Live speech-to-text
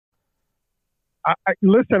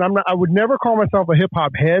Listen, I would never call myself a hip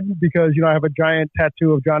hop head because I have a giant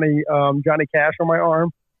tattoo of Johnny Cash on my arm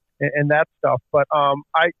and that stuff. But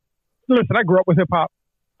I grew up with hip hop.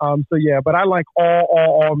 So yeah, but I like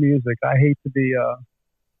all music. I hate to be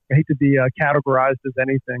categorized as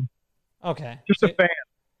anything. Okay. Just a fan.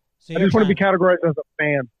 So I just want to be categorized as a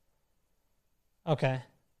fan. Okay.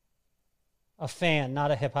 A fan,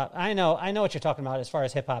 not a hip hop. I know what you're talking about as far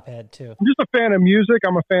as hip hop head too. I'm just a fan of music.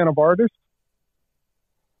 I'm a fan of artists.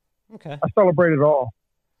 Okay. I celebrate it all.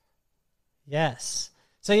 Yes.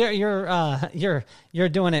 So you're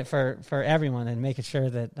doing it for everyone and making sure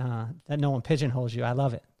that that no one pigeonholes you. I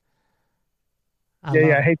love it. I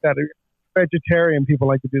hate that. Vegetarian people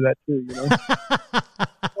like to do that too,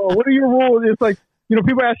 Oh, what are your rules? It's like,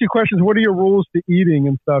 people ask you questions, what are your rules to eating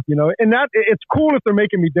and stuff, and that it's cool if they're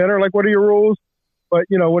making me dinner, like what are your rules? But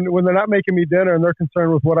when they're not making me dinner and they're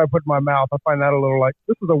concerned with what I put in my mouth, I find that a little like,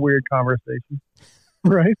 this is a weird conversation.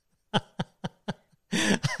 Right?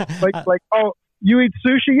 like, oh, you eat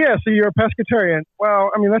sushi? Yeah, so you're a pescatarian.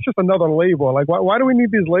 Well, I mean, that's just another label. Like, why do we need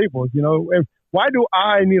these labels? And why do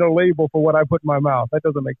I need a label for what I put in my mouth? That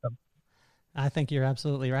doesn't make sense. I think you're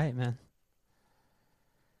absolutely right, man.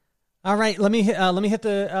 All right, let me hit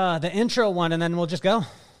the intro one, and then we'll just go.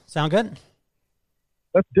 Sound good?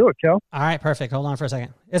 Let's do it, Kel. All right, perfect. Hold on for a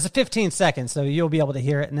second. It's a 15 seconds, so you'll be able to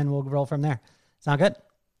hear it, and then we'll roll from there. Sound good?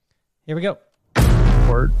 Here we go.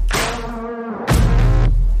 Word.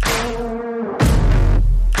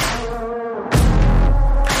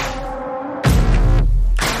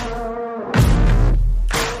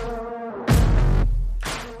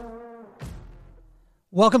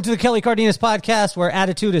 Welcome to the Kelly Cardenas podcast, where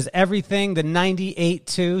attitude is everything, the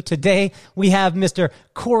 98.2. Today, we have Mr.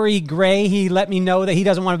 Corey Gray. He let me know that he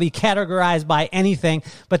doesn't want to be categorized by anything,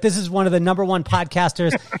 but this is one of the number one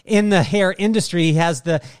podcasters in the hair industry. He has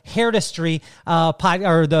the Hairtistry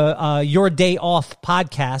Your Day Off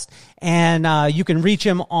podcast, and you can reach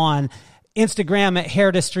him on Instagram at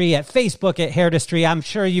Hairtistry, at Facebook at Hairtistry. I'm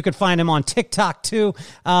sure you could find him on TikTok too.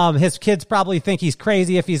 His kids probably think he's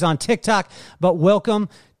crazy if he's on TikTok, but welcome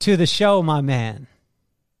to the show, my man.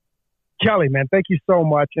 Kelly, man, thank you so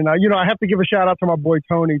much. And I have to give a shout out to my boy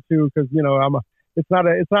Tony too, because it's not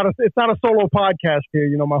a solo podcast here.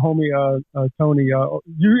 My homie Tony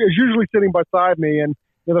is usually sitting beside me, and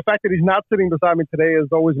the fact that he's not sitting beside me today is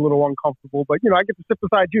always a little uncomfortable. But I get to sit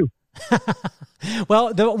beside you.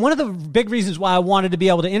 Well, one of the big reasons why I wanted to be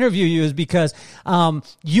able to interview you is because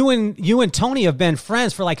you and Tony have been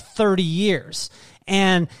friends for like 30 years.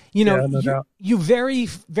 And, you very,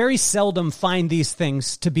 very seldom find these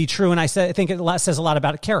things to be true. And I think it says a lot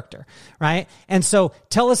about character, right? And so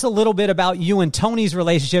tell us a little bit about you and Tony's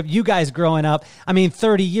relationship, you guys growing up. I mean,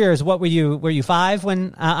 30 years, what were you 5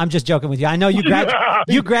 when, I'm just joking with you. I know you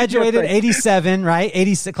graduated 87, right?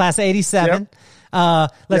 Class of 87.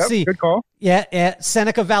 Yep. Let's see. Good call. Yeah. At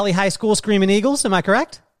Seneca Valley High School, Screaming Eagles. Am I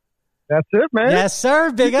correct? That's it, man. Yes,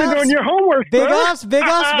 sir. Big ups. You're doing your homework, big ups,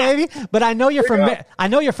 baby. But I know you're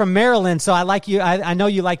from Maryland, so I like you. I know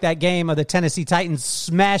you like that game of the Tennessee Titans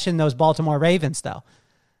smashing those Baltimore Ravens, though.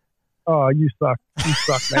 Oh, you suck. You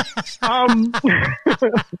suck, man.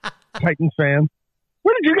 Titans fan.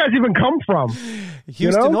 Where did you guys even come from?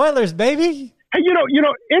 Houston Oilers, baby. Hey,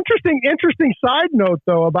 interesting side note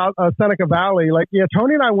though about Seneca Valley. Like, yeah,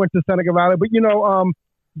 Tony and I went to Seneca Valley, but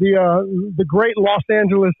the great Los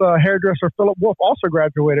Angeles hairdresser Philip Wolf also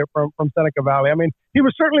graduated from Seneca Valley. I mean, he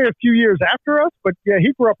was certainly a few years after us, but yeah,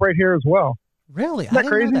 he grew up right here as well. Really? Isn't that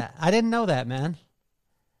crazy? Know that. I didn't know that, man.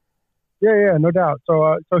 Yeah, no doubt.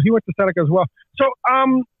 So he went to Seneca as well. So,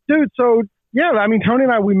 dude, so yeah, I mean, Tony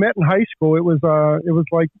and I, we met in high school. It was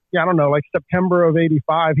like, I don't know, like September of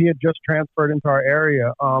 '85. He had just transferred into our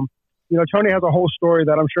area. Tony has a whole story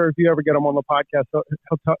that I'm sure if you ever get him on the podcast,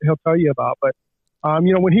 he'll tell you about. But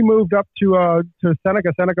when he moved up to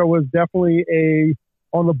Seneca was definitely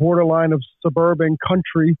on the borderline of suburban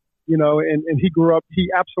country, and he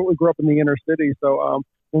absolutely grew up in the inner city. So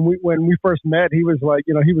when we first met, he was like,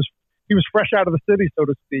 he was fresh out of the city, so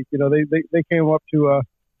to speak. They came up to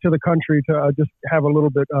the country to just have a little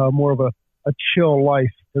bit more of a chill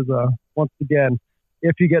life. Because once again,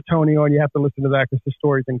 if you get Tony on, you have to listen to that because the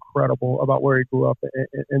story's incredible about where he grew up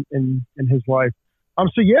in his life.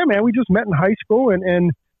 So yeah, man, we just met in high school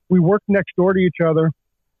and we worked next door to each other.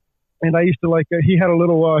 And I used to he had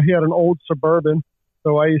an old Suburban.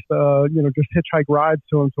 So I used to, just hitchhike rides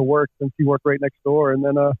to him to work since he worked right next door. And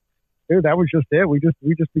then, dude, that was just it. We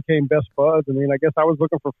just became best buds. I mean, I guess I was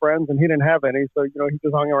looking for friends and he didn't have any. So, he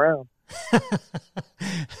just hung around.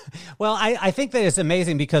 Well, I think that it's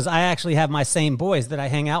amazing because I actually have my same boys that I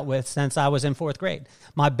hang out with since I was in fourth grade.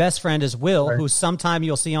 My best friend is Will, Right. who sometime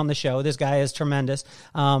you'll see on the show. This guy is tremendous.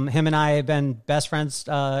 Him and I have been best friends,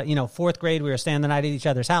 fourth grade. We were staying the night at each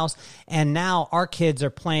other's house. And now our kids are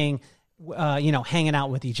playing, hanging out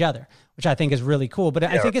with each other, which I think is really cool. But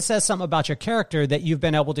I think it says something about your character that you've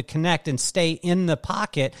been able to connect and stay in the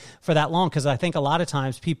pocket for that long. Because I think a lot of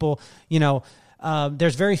times people,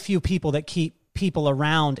 there's very few people that keep people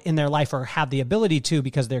around in their life or have the ability to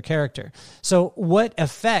because of their character. So what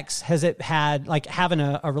effects has it had, like having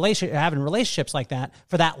a relationship, having relationships like that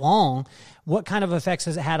for that long? What kind of effects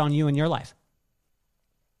has it had on you in your life?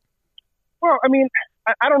 Well, I mean,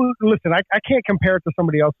 I don't listen. I can't compare it to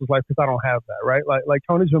somebody else's life because I don't have that, right? Like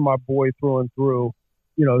Tony's been my boy through and through,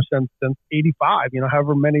 since '85.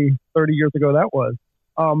 However many 30 years ago that was.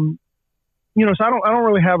 So I don't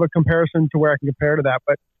really have a comparison to where I can compare to that.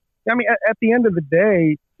 But I mean, at the end of the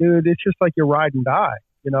day, dude, it's just like you ride and die.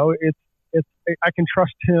 I can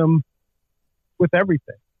trust him with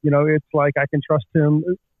everything. It's like I can trust him.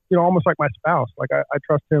 Almost like my spouse. Like I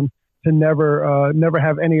trust him to never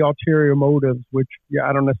have any ulterior motives, which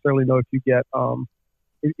I don't necessarily know if you get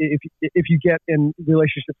if you get in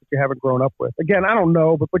relationships that you haven't grown up with. Again, I don't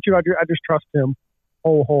know, but I just trust him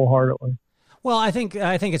wholeheartedly. Well, I think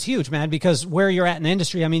it's huge, man, because where you're at in the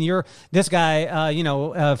industry, I mean, you're this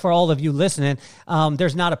guy, for all of you listening,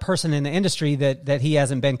 there's not a person in the industry that he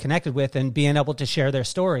hasn't been connected with and being able to share their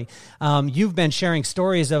story. You've been sharing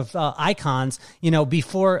stories of icons,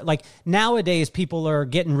 before, like nowadays people are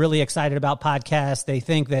getting really excited about podcasts. They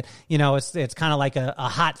think that, it's kind of like a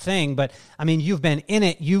hot thing, but I mean, you've been in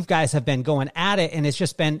it. You guys have been going at it, and it's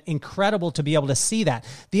just been incredible to be able to see that.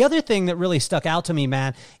 The other thing that really stuck out to me,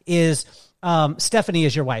 man, is Stephanie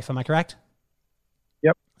is your wife. Am I correct?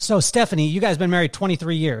 Yep. So Stephanie, you guys been married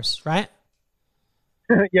 23 years, right?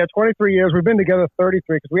 Yeah, 23 years. We've been together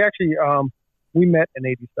 33 because we actually, we met in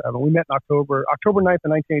 87. We met in October 9th of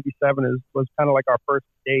 1987 was kind of like our first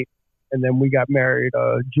date. And then we got married,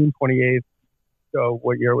 June 28th. So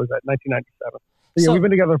what year was that? 1997. So we've been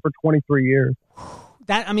together for 23 years.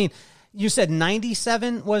 You said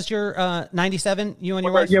 97 was your 97, you and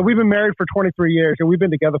your wife? Yeah, we've been married for 23 years, and we've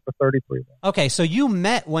been together for 33. Okay, so you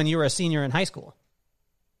met when you were a senior in high school.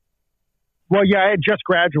 Well, yeah, I had just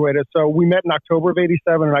graduated. So we met in October of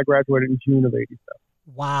 87, and I graduated in June of 87.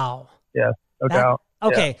 Wow. Yeah, no doubt.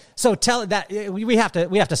 Okay, yeah. So tell that we have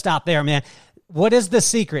to stop there, man. What is the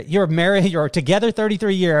secret? You're married, you're together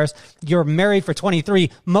 33 years, you're married for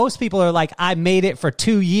 23. Most people are like, I made it for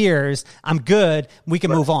 2 years, I'm good, we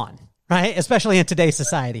can move on. Right, especially in today's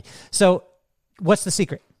society. So, what's the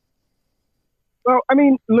secret? Well, I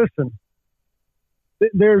mean, listen.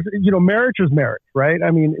 There's, marriage is marriage, right?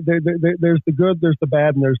 I mean, there's the good, there's the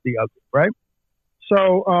bad, and there's the ugly, right?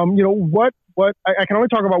 So, what I can only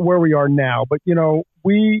talk about where we are now, but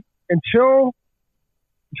we until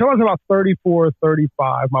I was about 34,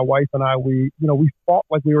 35, my wife and I, we fought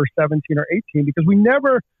like we were 17 or 18 because we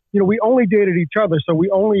never. We only dated each other, so we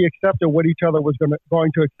only accepted what each other was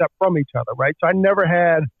going to accept from each other, right? So I never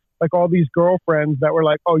had like all these girlfriends that were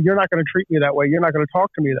like, "Oh, you're not going to treat me that way. You're not going to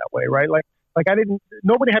talk to me that way," right? Like I didn't.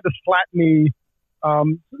 Nobody had to slap me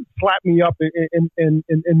up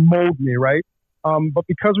and mold me, right? But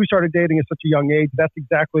because we started dating at such a young age, that's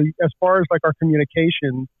exactly as far as like our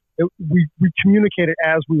communication. We communicated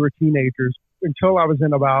as we were teenagers until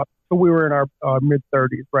we were in our mid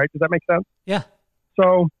 30s, right? Does that make sense? Yeah.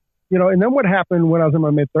 So. And then what happened when I was in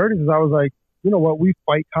my mid-30s is I was like, you know what, we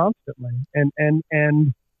fight constantly, and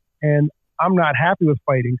I'm not happy with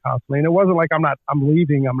fighting constantly. And it wasn't like I'm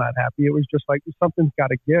leaving, I'm not happy. It was just like something's got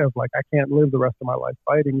to give. Like I can't live the rest of my life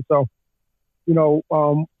fighting. So, and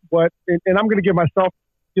I'm going to give myself,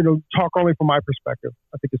 talk only from my perspective.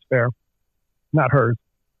 I think it's fair, not hers.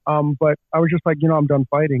 But I was just like, I'm done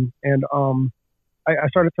fighting, and I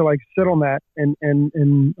started to like sit on that and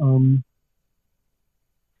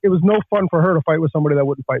it was no fun for her to fight with somebody that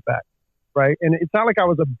wouldn't fight back, right? And it's not like I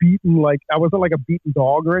wasn't like a beaten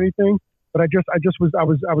dog or anything, but I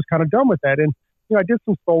was kind of done with that. And I did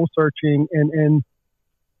some soul searching, and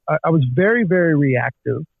I was very, very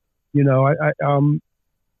reactive. I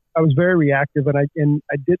was very reactive, and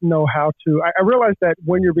I didn't know how to. I realized that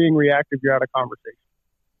when you're being reactive, you're out of conversation,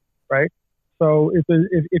 right? So if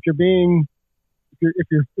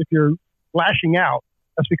you're lashing out,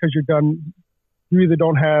 that's because you're done. You either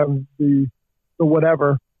don't have the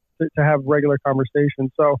whatever to have regular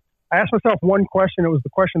conversations. So I asked myself one question. It was the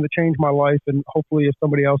question that changed my life, and hopefully, if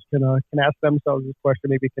somebody else can ask themselves this question,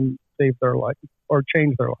 maybe it can save their life or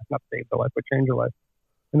change their life, not save their life, but change their life.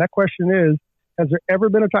 And that question is, Has there ever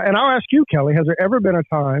been a time, and I'll ask you, Kelly, has there ever been a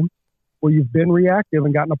time where you've been reactive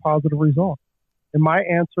and gotten a positive result? And my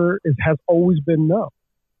answer has always been no.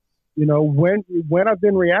 You know, when I've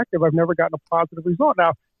been reactive, I've never gotten a positive result.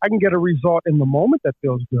 Now, I can get a result in the moment that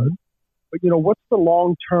feels good, but, you know, what's the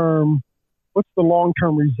long-term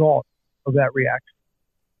result of that reaction?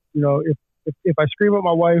 You know, if I scream at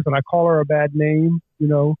my wife and I call her a bad name, you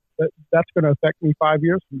know, that's going to affect me 5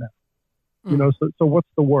 years from now. You know, so what's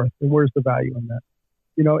the worth and where's the value in that?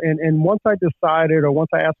 You know, and once I decided, or once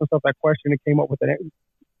I asked myself that question and came up with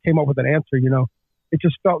an answer, you know, it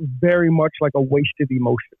just felt very much like a wasted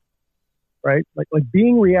emotion, right? Like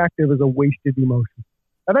being reactive is a wasted emotion.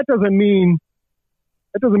 Now that doesn't mean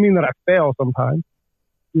that I fail sometimes,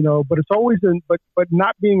 you know, but it's always but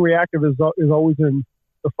not being reactive is always in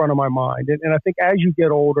the front of my mind. And I think as you get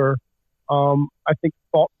older, I think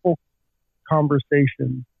thoughtful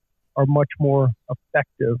conversations are much more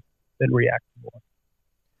effective than reactive ones.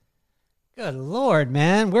 Good Lord,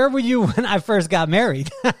 man. Where were you when I first got married?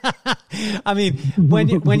 I mean, when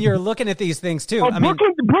you're looking at these things too. Oh,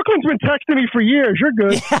 Brooklyn's been texting me for years. You're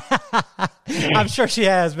good. Yeah. I'm sure she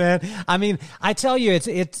has, man. I mean, I tell you,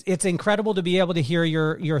 it's incredible to be able to hear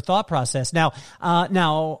your thought process. Now,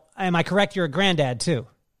 am I correct? You're a granddad too.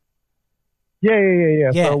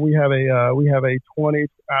 Yeah. So we have a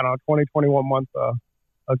 21 month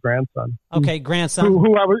a grandson. Okay, grandson.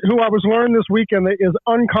 Who I was learning this weekend is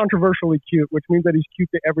uncontroversially cute, which means that he's cute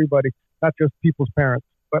to everybody, not just people's parents.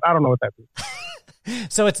 But I don't know what that means.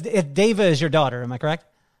 So it's Dava is your daughter, am I correct?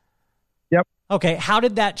 Yep. Okay, how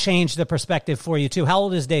did that change the perspective for you too? How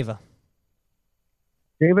old is Dava?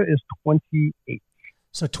 Dava is 28.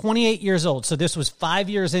 So 28 years old. So this was 5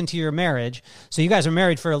 years into your marriage. So you guys are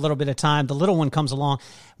married for a little bit of time. The little one comes along.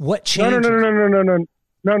 What changed?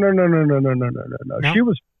 No. She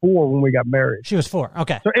was 4 when we got married. She was 4.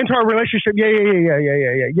 Okay. So into our relationship,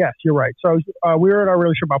 yeah. Yes, you're right. So we were in our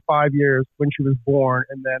relationship about 5 years when she was born,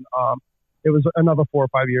 and then it was another 4 or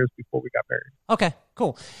 5 years before we got married. Okay,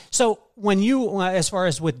 cool. So when you, as far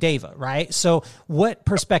as with Dava, right? So what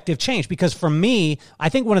perspective changed? Because for me, I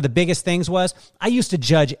think one of the biggest things was I used to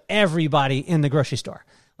judge everybody in the grocery store.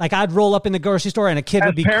 Like I'd roll up in the grocery store and a kid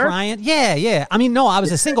would be crying. Yeah. I mean, no, I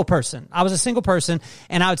was a single person.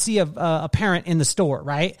 And I would see a parent in the store,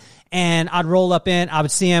 right? And I'd roll up in, I would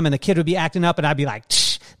see him and the kid would be acting up and I'd be like,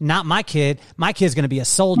 not my kid. My kid's going to be a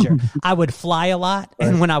soldier. I would fly a lot. Right.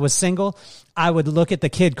 And when I was single, I would look at the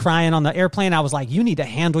kid crying on the airplane. I was like, you need to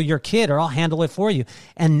handle your kid or I'll handle it for you.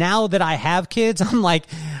 And now that I have kids, I'm like,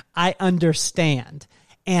 I understand.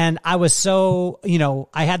 And I was so,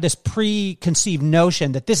 I had this preconceived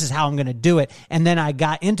notion that this is how I'm going to do it. And then I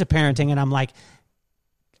got into parenting and I'm like,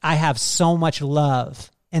 I have so much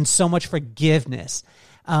love and so much forgiveness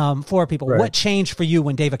for people. Right. What changed for you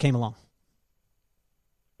when Dava came along?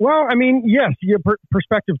 Well, I mean, yes, your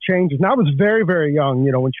perspective changes. Now I was very, very young,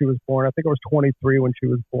 when she was born. I think I was 23 when she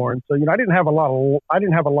was born. So, I didn't have a lot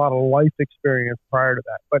of life experience prior to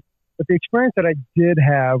that. But the experience that I did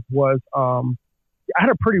have was, I had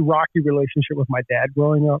a pretty rocky relationship with my dad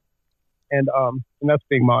growing up, and that's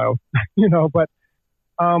being mild, but,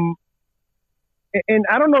 and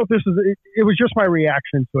I don't know if this is, it was just my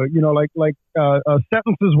reaction to it,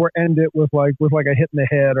 sentences were ended with a hit in the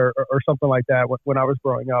head or something like that when I was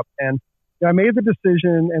growing up. And I made the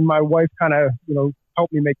decision, and my wife kind of,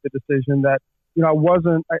 helped me make the decision that,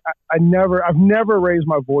 I've never raised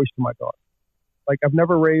my voice to my daughter. Like I've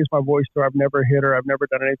never raised my voice to her. I've never hit her. I've never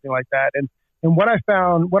done anything like that. And what I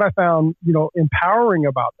found, empowering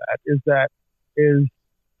about that is that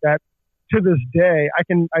to this day, I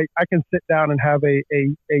can sit down and have a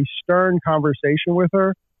stern conversation with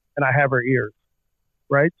her, and I have her ears,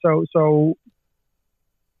 right? So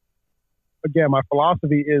again, my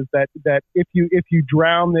philosophy is that if you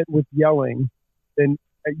drown it with yelling, then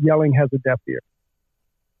yelling has a deaf ear.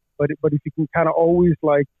 But if you can kind of always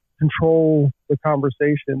control the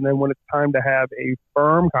conversation, then when it's time to have a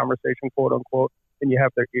firm conversation, quote unquote, then you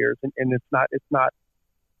have their ears, and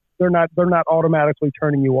they're not automatically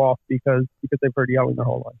turning you off because they've heard yelling their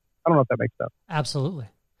whole life. I don't know if that makes sense. Absolutely.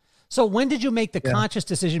 So when did you make the conscious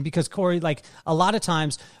decision? Because Corey, a lot of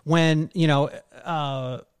times when,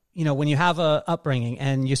 when you have a upbringing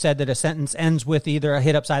and you said that a sentence ends with either a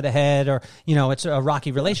hit upside the head or, it's a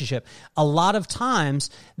rocky relationship, a lot of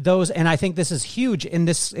times and I think this is huge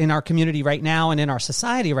in our community right now and in our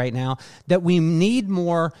society right now, that we need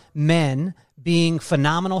more men being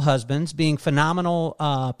phenomenal husbands, being phenomenal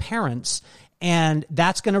parents, and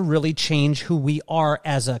that's going to really change who we are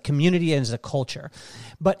as a community and as a culture.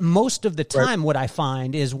 But most of the time, What I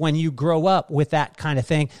find is when you grow up with that kind of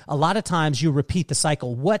thing, a lot of times you repeat the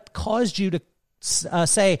cycle. What caused you to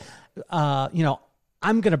say, I'm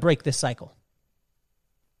going to break this cycle?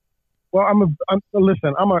 Well,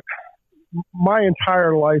 my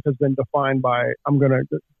entire life has been defined by,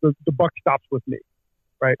 the buck stops with me,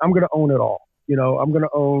 right? I'm going to own it all. I'm going to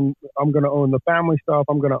own the family stuff.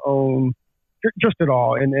 I'm going to own just it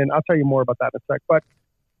all. And I'll tell you more about that in a sec. But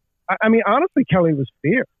I mean, honestly, Kelly, was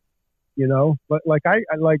fear, but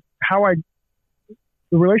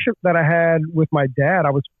the relationship that I had with my dad,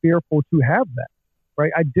 I was fearful to have that,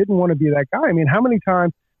 right? I didn't want to be that guy. I mean, how many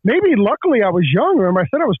times, maybe luckily I was young. Remember, I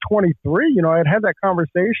said I was 23, I had that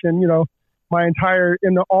conversation,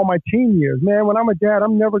 all my teen years. Man, when I'm a dad,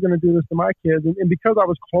 I'm never going to do this to my kids. And because I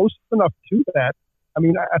was close enough to that, I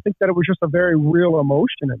mean, I think that it was just a very real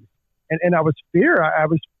emotion in me. And I was I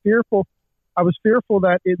was fearful. I was fearful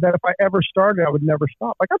that if I ever started, I would never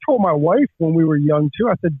stop. Like I told my wife when we were young too,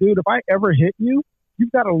 I said, dude, if I ever hit you,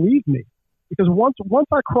 you've got to leave me, because once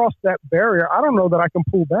I cross that barrier, I don't know that I can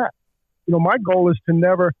pull back. My goal is to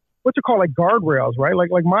never, what's it called, like guardrails, right?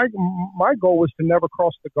 Like my goal was to never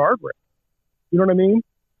cross the guardrail. You know what I mean?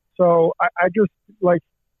 So I didn't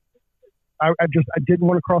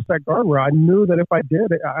want to cross that guardrail. I knew that if I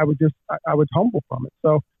did, I would tumble from it.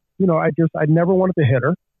 So, I never wanted to hit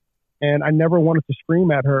her, and I never wanted to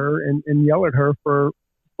scream at her and yell at her for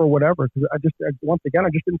whatever. Because I just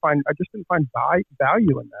didn't find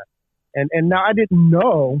value in that. And now I didn't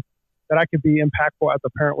know that I could be impactful as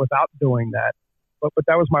a parent without doing that. But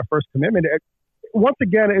that was my first commitment. Once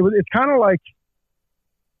again, it's kind of like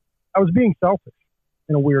I was being selfish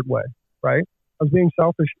in a weird way, right? I was being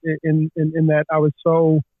selfish in that I was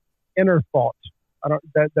so inner thought. I don't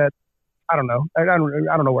know. I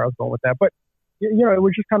don't know where I was going with that, but it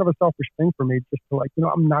was just kind of a selfish thing for me, just to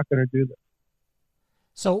I'm not going to do this.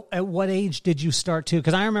 So at what age did you start to,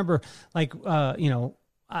 because I remember I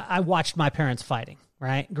watched my parents fighting,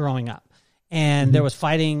 right? Growing up, and there was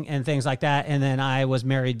fighting and things like that. And then I was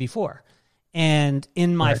married before. And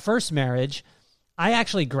in my first marriage, I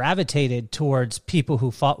actually gravitated towards people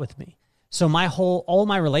who fought with me. So all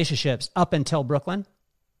my relationships up until Brooklyn,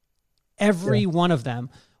 every one of them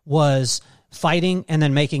was fighting and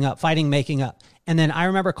then making up, fighting, making up. And then I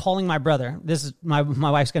remember calling my brother. This is my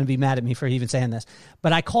wife's going to be mad at me for even saying this,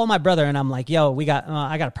 but I call my brother and I'm like, yo,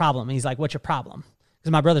 I got a problem. And he's like, what's your problem?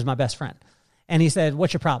 Because my brother's my best friend. And he said,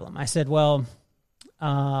 what's your problem? I said, well,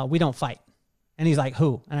 we don't fight. And he's like,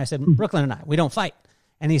 who? And I said, Brooklyn and I, we don't fight.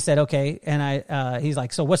 And he said, okay. And he's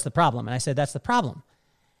like, so what's the problem? And I said, that's the problem.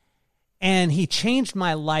 And he changed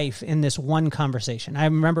my life in this one conversation. I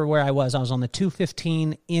remember where I was. I was on the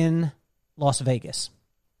 215 in Las Vegas.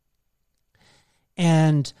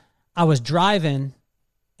 And I was driving,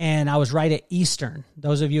 and I was right at Eastern.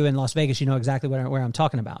 Those of you in Las Vegas, you know exactly where I'm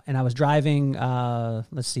talking about. And I was driving,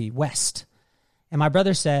 west. And my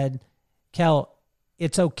brother said, Kel,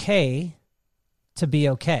 it's okay to be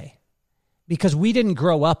okay. Because we didn't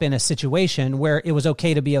grow up in a situation where it was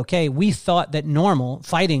okay to be okay. We thought that normal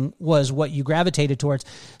fighting was what you gravitated towards.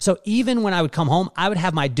 So even when I would come home, I would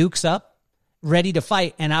have my dukes up, ready to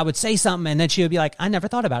fight, and I would say something, and then she would be like, I never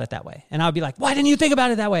thought about it that way. And I would be like, why didn't you think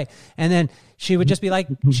about it that way? And then she would just be like,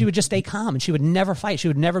 she would just stay calm, and she would never fight. She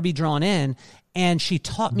would never be drawn in. And she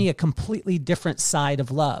taught me a completely different side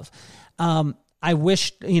of love. I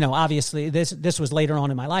wish, obviously this was later on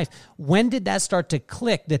in my life. When did that start to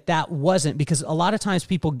click that wasn't? Because a lot of times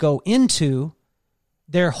people go into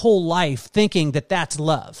their whole life thinking that that's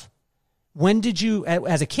love. When did you,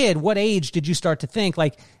 as a kid, what age did you start to think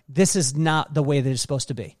like, this is not the way that it's supposed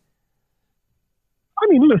to be? I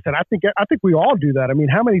mean, listen, I think we all do that. I mean,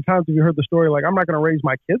 how many times have you heard the story, like, I'm not going to raise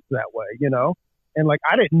my kids that way, And like,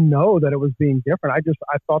 I didn't know that it was being different. I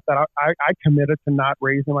thought that I committed to not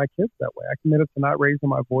raising my kids that way. I committed to not raising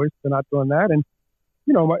my voice, to not doing that. And,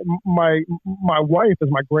 my wife is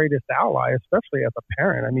my greatest ally, especially as a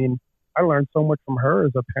parent. I mean, I learned so much from her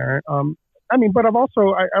as a parent. But I've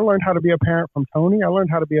also, I learned how to be a parent from Tony. I learned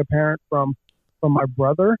how to be a parent from my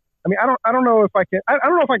brother. I mean, I don't know if I can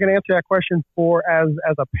answer that question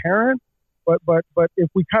as a parent, but if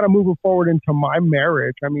we kind of move it forward into my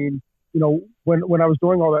marriage, I mean, when I was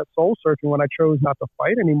doing all that soul searching, when I chose not to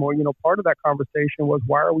fight anymore, part of that conversation was,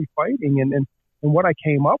 why are we fighting? And what I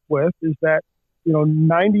came up with is that,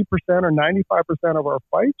 90% or 95% of our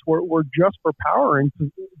fights were just for power, and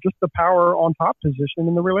just the power on top position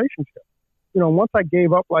in the relationship. Once I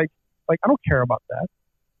gave up, like I don't care about that.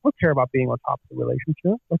 I don't care about being on top of the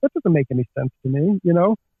relationship. Like, that doesn't make any sense to me,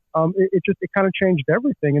 it kind of changed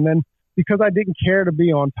everything. And then, because I didn't care to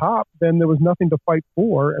be on top, then there was nothing to fight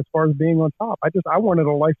for as far as being on top. I wanted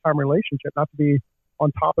a lifetime relationship, not to be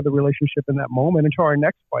on top of the relationship in that moment until our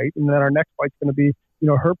next fight. And then our next fight's going to be,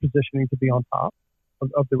 her positioning to be on top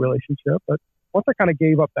of the relationship. But once I kind of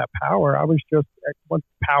gave up that power, I said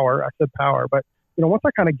power, but once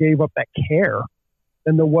I kind of gave up that care,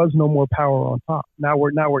 then there was no more power on top. Now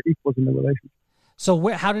we're equals in the relationship. So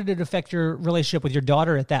how did it affect your relationship with your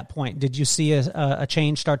daughter at that point? Did you see a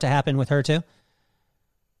change start to happen with her too?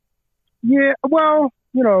 Yeah, well,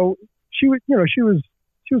 she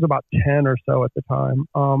was about 10 or so at the time.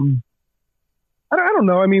 I don't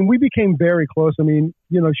know. I mean, we became very close. I mean,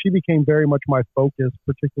 she became very much my focus,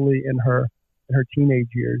 particularly in her teenage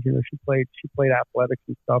years. She played athletics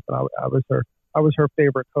and stuff, and I was her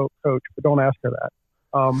favorite coach. But don't ask her that.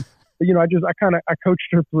 But I coached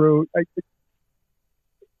her through.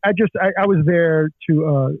 I was there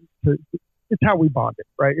to it's how we bonded,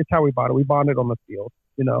 right? It's how we bonded. We bonded on the field,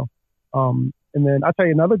 and then I'll tell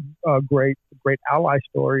you another great ally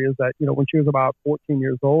story is that, when she was about 14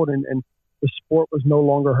 years old and the sport was no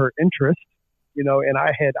longer her interest, and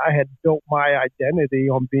I had built my identity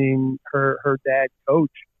on being her dad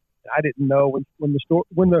coach. I didn't know when the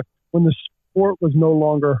sport was no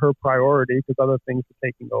longer her priority because other things were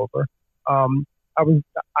taking over.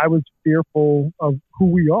 I was fearful of who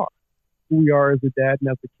we are as a dad and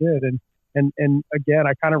as a kid. And again,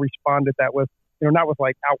 I kind of responded that with, not with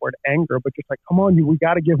like outward anger, but just like, come on, we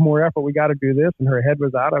got to give more effort. We got to do this. And her head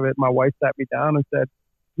was out of it. My wife sat me down and said,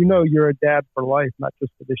 you're a dad for life, not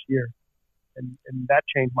just for this year. And that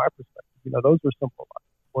changed my perspective. Those were simple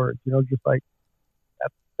words, just like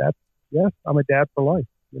that's, yes, I'm a dad for life,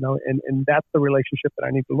 and that's the relationship that I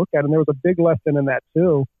need to look at. And there was a big lesson in that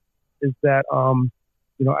too, is that,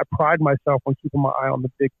 I pride myself on keeping my eye on the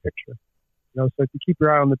big picture. So if you keep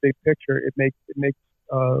your eye on the big picture, it makes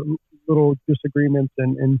little disagreements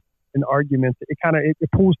and arguments. It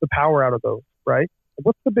pulls the power out of those, right?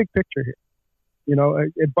 What's the big picture here?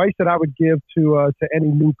 Advice that I would give to any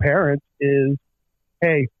new parents is,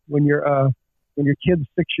 hey, when your kid's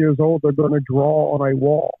 6 years old, they're going to draw on a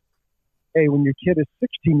wall. Hey, when your kid is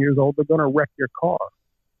 16 years old, they're going to wreck your car.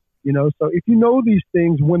 So if you know these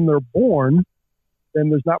things when they're born, then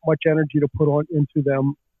there's not much energy to put into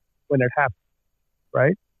them when it happens,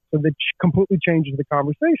 right? So that completely changes the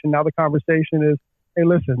conversation. Now the conversation is, hey,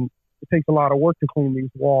 listen, it takes a lot of work to clean these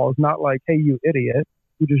walls. Not like, hey, you idiot,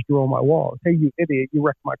 you just drew on my walls. Hey, you idiot, you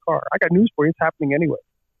wrecked my car. I got news for you. It's happening anyway.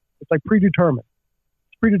 It's like predetermined.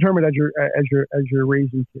 It's predetermined as you're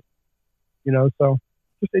raising kids. So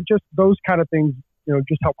just those kind of things,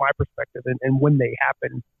 just help my perspective. And when they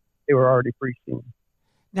happen, they were already pre-seen.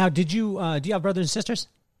 Now, do you have brothers and sisters?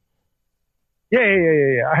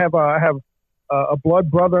 Yeah. I have a blood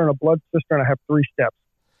brother and a blood sister, and I have 3 steps.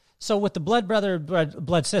 So with the blood brother,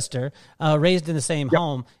 blood sister, raised in the same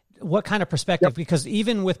home, what kind of perspective? Yep. Because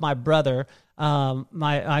even with my brother, I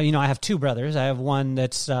have 2 brothers. I have one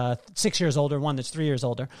that's 6 years older, one that's 3 years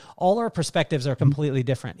older. All our perspectives are completely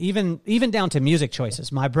different, even down to music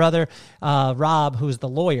choices. My brother, Rob, who's the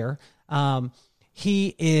lawyer,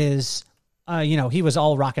 he is... he was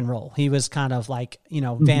all rock and roll. He was kind of like,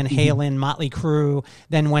 Van Halen, Motley Crue,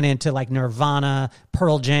 then went into like Nirvana,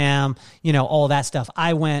 Pearl Jam, all that stuff.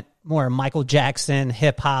 I went more Michael Jackson,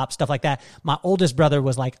 hip hop, stuff like that. My oldest brother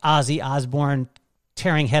was like Ozzy Osbourne,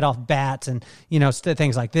 tearing head off bats and,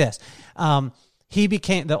 things like this.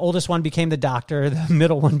 The oldest one became the doctor, the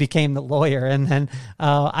middle one became the lawyer. And then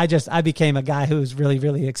I became a guy who's really,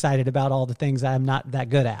 really excited about all the things I'm not that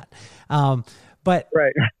good at.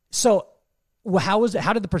 Right. So, how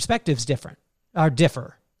did the perspectives differ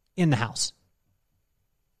in the house?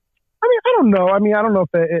 I mean, I don't know. I don't know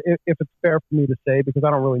if it's fair for me to say because I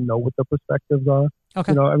don't really know what the perspectives are.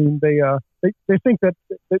 Okay. I mean, they think that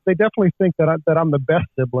they definitely think that I'm the best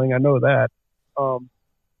sibling. I know that.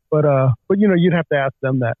 But you'd have to ask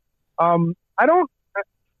them that. I don't.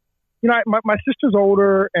 My sister's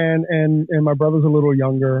older and my brother's a little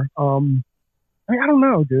younger. I don't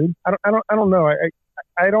know, dude. I don't know.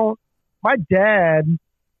 I don't. My dad,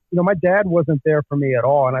 my dad wasn't there for me at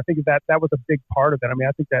all, and I think that was a big part of it. I mean,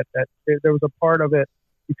 I think that there was a part of it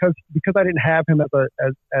because I didn't have him as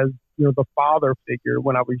the father figure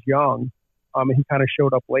when I was young. And he kind of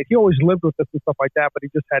showed up late. He always lived with us and stuff like that, but he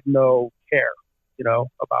just had no care,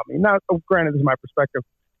 about me. Now, granted, this is my perspective.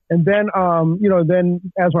 And then,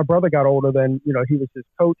 then as my brother got older, then he was his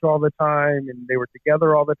coach all the time, and they were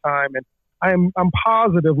together all the time, and I'm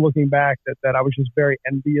positive looking back that I was just very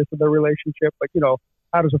envious of their relationship. But,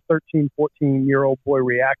 how does a 13, 14-year-old boy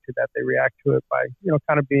react to that? They react to it by,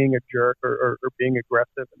 kind of being a jerk or being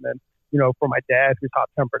aggressive. And then, for my dad, who's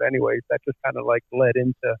hot-tempered anyways, that just kind of like led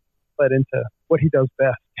into what he does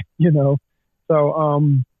best, So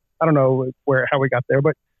I don't know how we got there.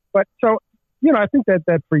 But so I think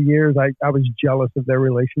that for years I was jealous of their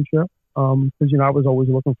relationship. Because, I was always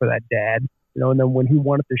looking for that dad, and then when he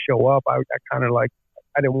wanted to show up, I kind of like,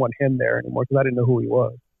 I didn't want him there anymore because I didn't know who he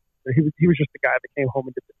was. So he was just the guy that came home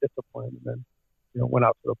and did the discipline and then, went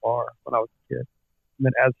out to the bar when I was a kid. And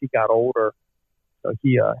then as he got older,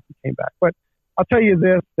 he came back. But I'll tell you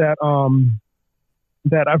this, that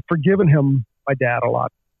I've forgiven him, my dad, a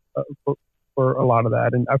lot for a lot of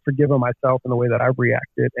that. And I've forgiven myself in the way that I've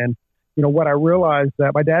reacted. And, what I realized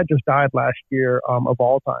that my dad just died last year of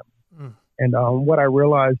Alzheimer's. Mm. And what I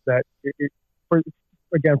realized that for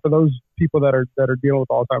those people that are dealing with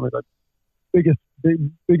Alzheimer's,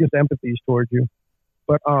 biggest empathies towards you.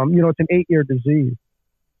 But, it's an 8-year disease.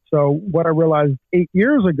 So what I realized 8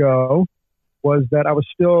 years ago was that I was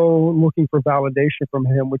still looking for validation from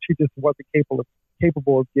him, which he just wasn't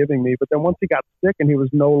capable of giving me. But then once he got sick and he was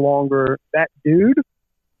no longer that dude,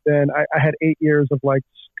 then I had 8 years of like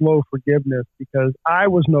slow forgiveness because I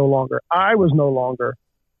was no longer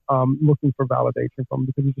looking for validation from him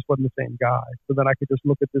because he just wasn't the same guy. So then I could just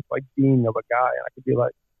look at this like being of a guy and I could be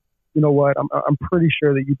like, you know what, I'm pretty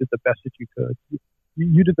sure that you did the best that you could.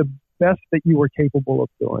 You did the best that you were capable of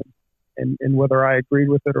doing. And whether I agreed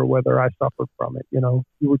with it or whether I suffered from it, you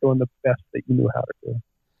were doing the best that you knew how to do.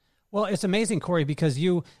 Well, it's amazing, Corey, because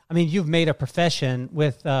you've made a profession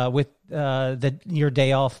with your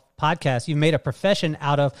Day Off podcast. You've made a profession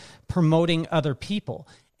out of promoting other people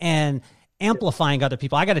and amplifying other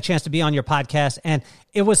people. I got a chance to be on your podcast and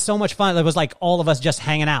it was so much fun. It was like all of us just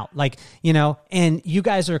hanging out, and you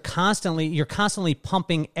guys are constantly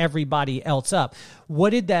pumping everybody else up.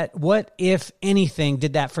 What, if anything,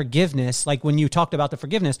 did that forgiveness, like when you talked about the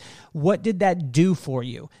forgiveness, what did that do for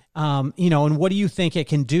you? And what do you think it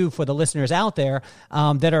can do for the listeners out there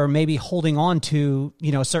that are maybe holding on to,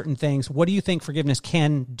 certain things? What do you think forgiveness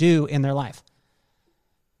can do in their life?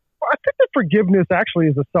 Well, I think that forgiveness actually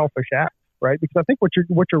is a selfish act. Right, because I think what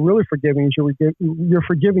you're really forgiving is you're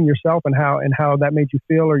forgiving yourself and how that made you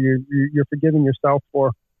feel, or you're forgiving yourself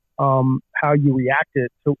for how you reacted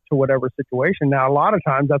to whatever situation. Now, a lot of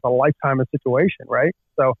times that's a lifetime of situation, right?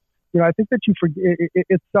 So, I think that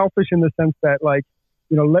it's selfish in the sense that let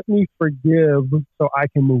me forgive so I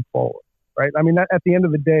can move forward, right? I mean, at the end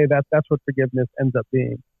of the day, that's what forgiveness ends up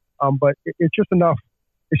being. But it's just enough.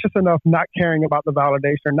 It's just enough not caring about the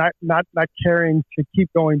validation, not caring to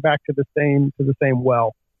keep going back to the same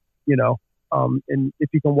well, and if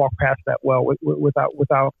you can walk past that well without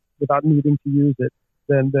needing to use it,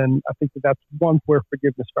 then I think that's one where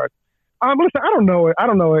forgiveness starts. Listen, I don't know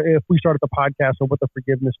if we started the podcast or what the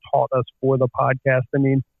forgiveness taught us for the podcast. I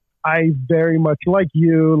mean, I very much like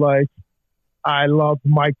you, I loved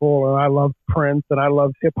Michael and I loved Prince and I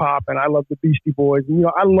loved hip hop and I loved the Beastie Boys. And,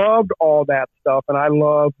 I loved all that stuff and I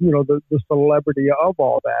loved, the celebrity of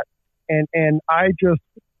all that. And I just,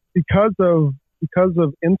 because of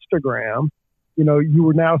Instagram, you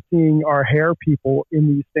were now seeing our hair people in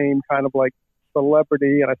these same kind of like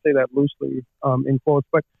celebrity. And I say that loosely, in quotes,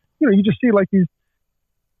 but, you just see like these,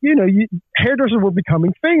 hairdressers were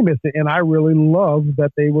becoming famous, and I really loved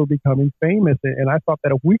that they were becoming famous. And I thought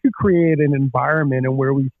that if we could create an environment and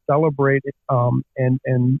where we celebrate it,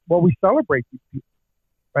 we celebrate these people,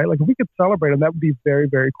 right? Like if we could celebrate them, that would be very,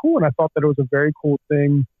 very cool. And I thought that it was a very cool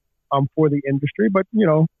thing for the industry. But,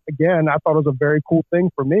 again, I thought it was a very cool thing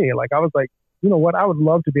for me. Like I was like, you know what, I would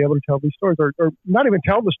love to be able to tell these stories or not even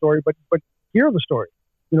tell the story, but hear the story,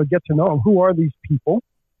 get to know them. Who are these people?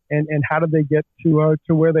 And how did they get to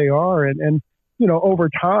where they are? And over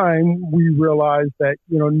time, we realized that,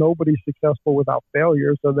 nobody's successful without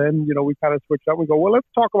failure. So then, we kind of switched up. We go, well, let's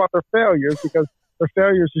talk about their failures because their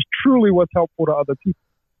failures is truly what's helpful to other people,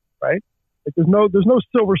 right? Like there's no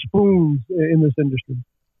silver spoons in this industry.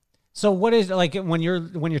 So what is when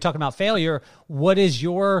you're talking about failure, what is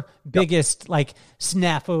your biggest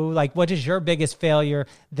snafu? What is your biggest failure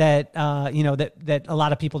that that a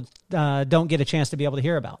lot of people don't get a chance to be able to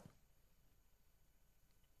hear about?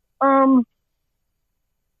 I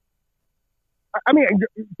mean,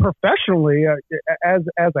 professionally, as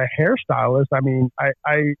a hairstylist, I mean,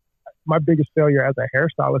 I my biggest failure as a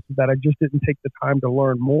hairstylist is that I just didn't take the time to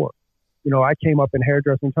learn more. I came up in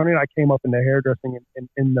hairdressing. Tony and I came up in the hairdressing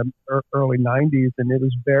in the early 90s, and it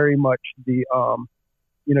was very much the,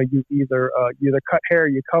 you either cut hair,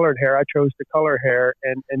 you colored hair. I chose to color hair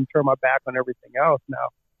and turn my back on everything else. Now,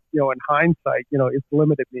 in hindsight, it's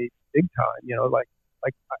limited me big time. Like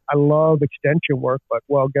I love extension work, but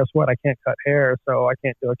well, guess what? I can't cut hair, so I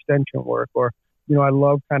can't do extension work. Or, I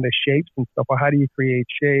love kind of shapes and stuff. Well, how do you create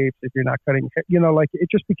shapes if you're not cutting hair? It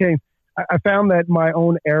just became. I found that my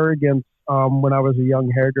own arrogance when I was a young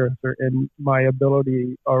hairdresser, and my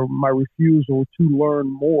ability or my refusal to learn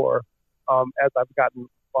more as I've gotten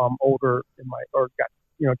older in my or got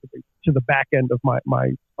to the back end of my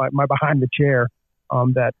behind the chair.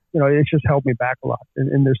 That it's just held me back a lot,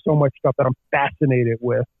 and there's so much stuff that I'm fascinated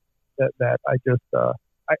with that I just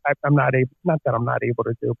I'm not able, not that I'm not able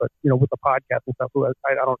to do, but with the podcast and stuff,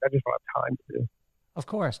 I just don't have time to do. Of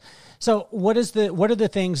course. So what are the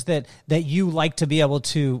things that you like to be able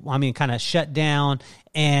to, kind of shut down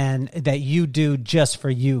and that you do just for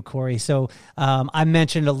you, Corey? So I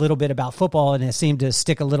mentioned a little bit about football, and it seemed to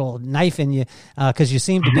stick a little knife in you because you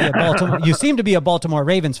seem to be a Baltimore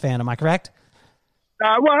Ravens fan. Am I correct?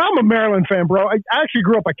 Well, I'm a Maryland fan, bro. I actually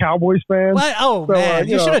grew up a Cowboys fan. What? Oh, so, man,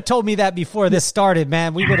 you should have told me that before this started,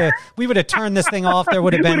 man. We would have turned this thing off. There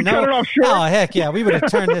would have been no. Oh, heck yeah, we would have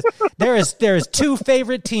turned this. There is two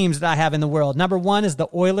favorite teams that I have in the world. Number one is the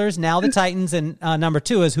Oilers, now the Titans, and number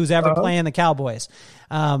two is who's ever playing the Cowboys.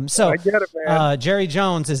 So I get it, man. Jerry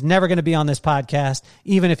Jones is never going to be on this podcast,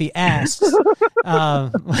 even if he asks.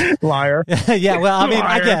 Liar. Yeah, well, Liar.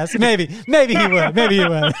 I guess maybe he would. Maybe he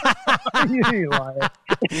would. Liar.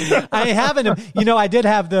 I haven't. I did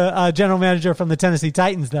have the general manager from the Tennessee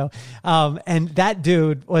Titans though, and that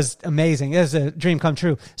dude was amazing. It was a dream come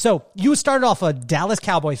true. So you started off a Dallas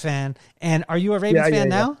Cowboy fan, and are you a Ravens fan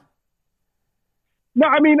now? No,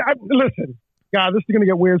 listen. God, this is going to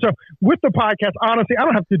get weird. So with the podcast, honestly, I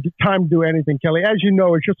don't have time to do anything, Kelly. As you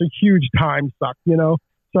know, it's just a huge time suck,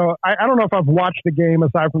 So I don't know if I've watched the game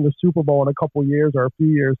aside from the Super Bowl in a couple of years or a few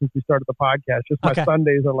years since we started the podcast. Just my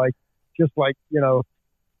Sundays are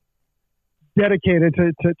dedicated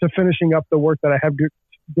to finishing up the work that I have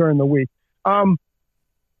during the week. And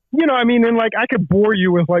I could bore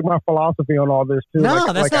you with my philosophy on all this too.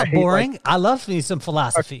 No, that's not boring. I love me some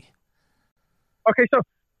philosophy. Okay, so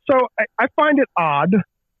I find it odd.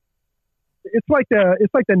 It's like the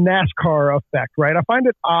NASCAR effect, right? I find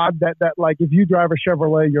it odd that if you drive a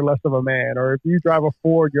Chevrolet, you're less of a man, or if you drive a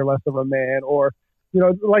Ford, you're less of a man, or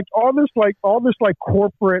all this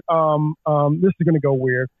corporate. This is going to go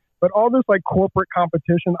weird, but all this corporate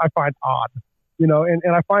competition, I find odd,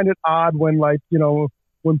 and I find it odd when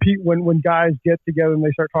when guys get together and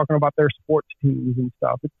they start talking about their sports teams and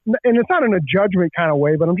stuff. It's not in a judgment kind of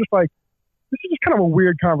way, but I'm just this is just kind of a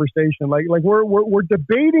weird conversation. Like we're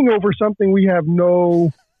debating over something we have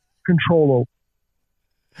no control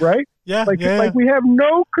over, right? Yeah. Like we have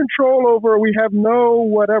no control over. We have no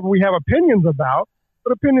whatever. We have opinions about,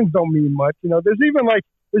 but opinions don't mean much. There's even my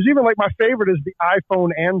favorite is the iPhone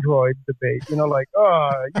Android debate. You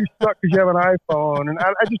suck because you have an iPhone, and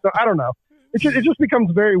I don't know. It just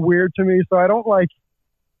becomes very weird to me. So I don't like.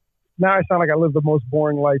 Now I sound like I live the most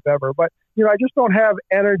boring life ever, but I just don't have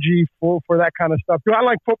energy for that kind of stuff. Do I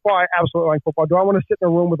like football? I absolutely like football. Do I want to sit in a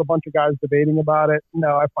room with a bunch of guys debating about it?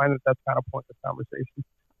 No, I find that's kind of pointless conversation.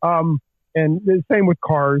 And the same with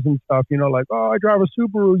cars and stuff. I drive a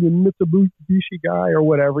Subaru, you Mitsubishi guy or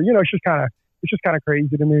whatever. It's just kind of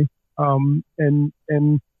crazy to me. And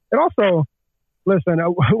also, listen,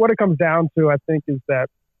 what it comes down to, I think, is that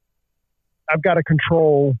I've got to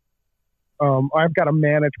control. I've got to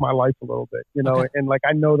manage my life a little bit, Okay. And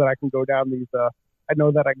I know that I can go down these,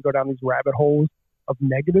 rabbit holes of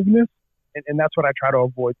negativeness, and that's what I try to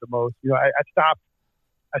avoid the most. I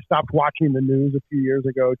stopped watching the news a few years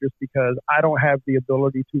ago just because I don't have the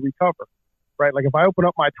ability to recover, right? Like if I open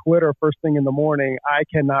up my Twitter first thing in the morning, I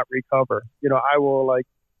cannot recover. I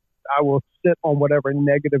will sit on whatever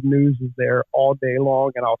negative news is there all day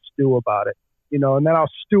long, and I'll stew about it. And then I'll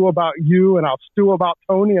stew about you, and I'll stew about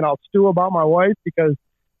Tony, and I'll stew about my wife because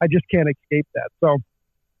I just can't escape that. So,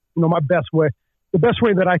 the best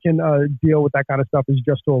way that I can deal with that kind of stuff is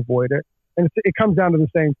just to avoid it. And it comes down to the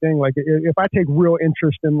same thing. Like if I take real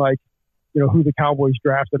interest in who the Cowboys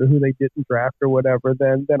drafted or who they didn't draft or whatever,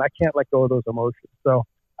 then I can't let go of those emotions. So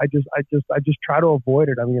I just try to avoid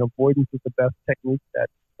it. Avoidance is the best technique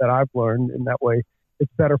that I've learned. In that way,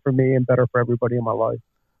 it's better for me and better for everybody in my life.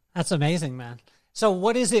 That's amazing, man. So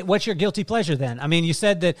what is it? What's your guilty pleasure then? You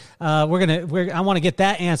said that I want to get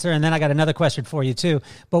that answer, and then I got another question for you too.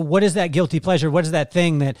 But what is that guilty pleasure? What is that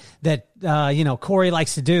thing that Corey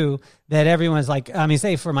likes to do that everyone's like?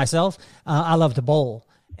 Say for myself, I love to bowl,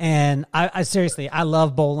 and I seriously, I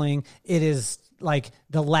love bowling. It is like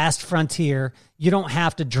the last frontier. You don't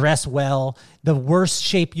have to dress well. The worse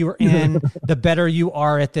shape you're in, the better you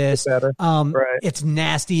are at this. Right. It's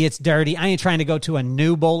nasty. It's dirty. I ain't trying to go to a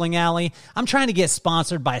new bowling alley. I'm trying to get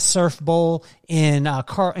sponsored by Surf Bowl in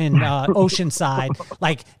Oceanside,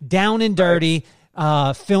 like down and dirty.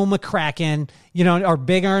 Phil McCracken, or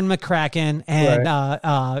Big Earn McCracken.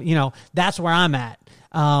 And, that's where I'm at.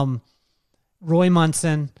 Roy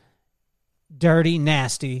Munson, Dirty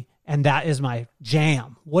Nasty, and that is my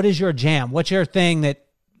jam. What is your jam? What's your thing that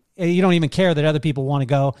you don't even care that other people want to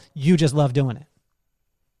go? You just love doing it.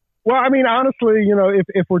 Well, I mean, honestly,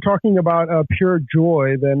 if we're talking about pure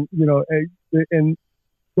joy, then, in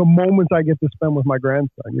the moments I get to spend with my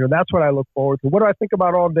grandson, that's what I look forward to. What do I think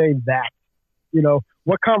about all day? That,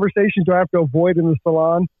 what conversations do I have to avoid in the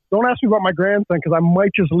salon? Don't ask me about my grandson, because I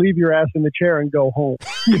might just leave your ass in the chair and go home.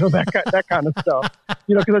 That kind of stuff.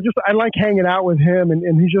 Because I like hanging out with him,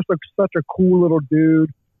 and he's just such a cool little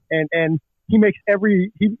dude, and he makes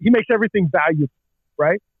everything valuable,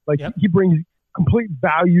 right? Like yep. He brings complete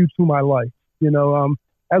value to my life.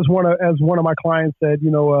 As one of my clients said,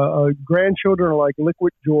 grandchildren are like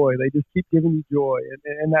liquid joy. They just keep giving you joy,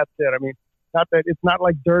 and that's it. I mean, not that it's not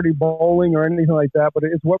like dirty bowling or anything like that, but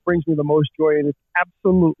it's what brings me the most joy, and it's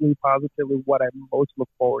absolutely positively what I most look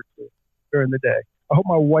forward to during the day. I hope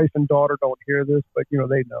my wife and daughter don't hear this, but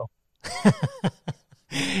they know.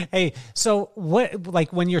 Hey, so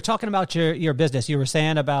when you're talking about your business, you were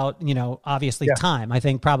saying about, obviously time. I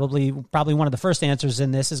think probably one of the first answers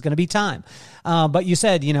in this is going to be time. But you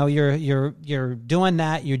said, you're doing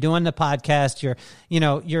that, you're doing the podcast,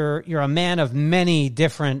 you're a man of many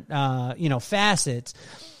different, facets.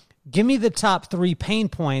 Give me the top 3 pain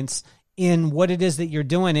points in what it is that you're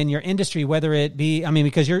doing in your industry, whether it be,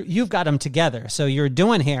 because you've got them together. So you're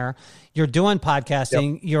doing hair, you're doing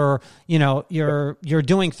podcasting, yep. you're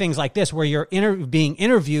doing things like this where you're being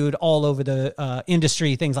interviewed all over the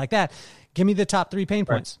industry, things like that. Give me the top 3 pain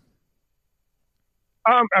points.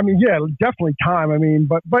 Definitely time.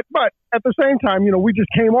 But at the same time, we just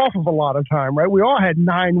came off of a lot of time, right? We all had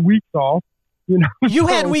 9 weeks off. You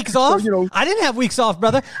had weeks off? I didn't have weeks off,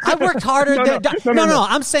 brother. I worked harder. No.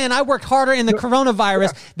 I'm saying I worked harder in the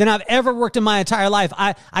coronavirus than I've ever worked in my entire life.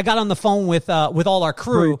 I got on the phone with all our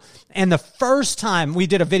crew, and the first time we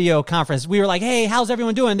did a video conference, we were like, "Hey, how's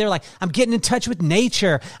everyone doing?" They're like, "I'm getting in touch with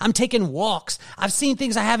nature. I'm taking walks. I've seen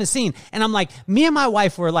things I haven't seen." And I'm like, me and my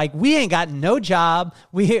wife were like, "We ain't got no job.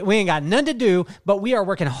 We ain't got none to do, but we are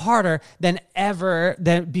working harder than ever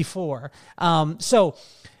before."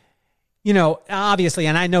 Obviously,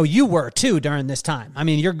 and I know you were too during this time.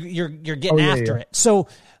 You're getting after it. So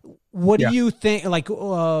what do you think, what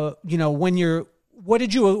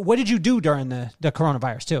did you do during the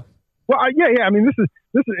coronavirus too? Well, this is,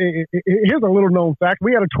 here's a little known fact.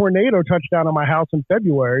 We had a tornado touch down on my house in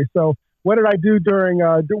February. So what did I do during,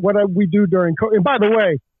 what did we do during, and by the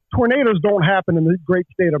way, tornadoes don't happen in the great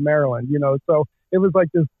state of Maryland, so it was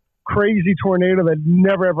like this crazy tornado that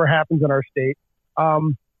never ever happens in our state.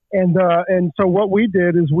 And so what we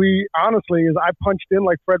did is I punched in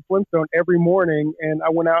like Fred Flintstone every morning, and I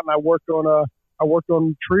went out and I worked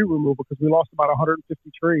on tree removal because we lost about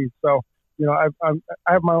 150 trees. So, I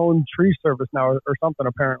have my own tree service now or something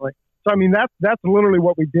apparently. So, that's literally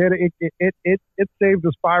what we did. It saved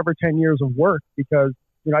us 5 or 10 years of work because,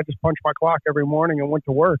 I just punched my clock every morning and went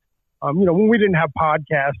to work. When we didn't have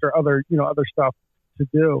podcasts or other stuff to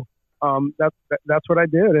do. That's what I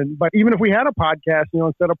did. But even if we had a podcast,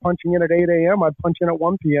 instead of punching in at 8 a.m., I'd punch in at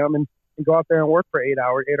 1 p.m. and go out there and work for 8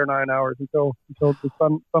 or 9 hours until the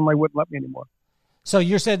sunlight wouldn't let me anymore. So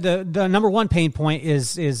you said the number 1 pain point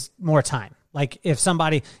is more time. Like if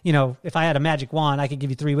somebody, if I had a magic wand, I could give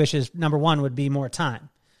you 3 wishes. Number 1 would be more time.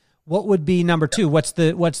 What would be number 2? What's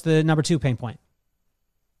the number 2 pain point?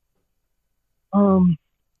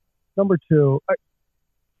 Number 2,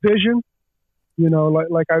 vision. We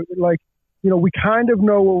kind of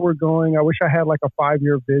know where we're going. I wish I had like a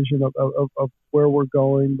 5-year vision of where we're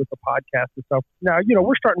going with the podcast and stuff. Now,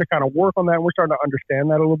 we're starting to kind of work on that. And we're starting to understand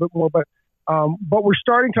that a little bit more, but we're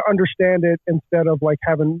starting to understand it instead of like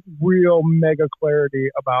having real mega clarity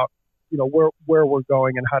about, where we're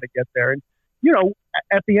going and how to get there. And,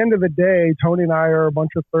 at the end of the day, Tony and I are a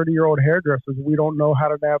bunch of 30-year-old hairdressers. We don't know how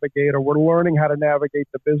to navigate, or we're learning how to navigate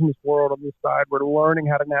the business world on this side. We're learning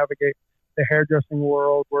how to navigate the hairdressing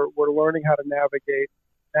world. We're learning how to navigate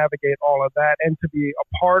all of that and to be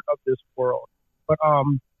a part of this world. But, I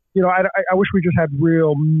wish we just had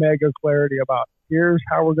real mega clarity about here's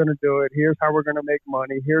how we're going to do it. Here's how we're going to make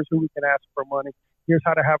money. Here's who we can ask for money. Here's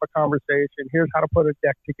how to have a conversation. Here's how to put a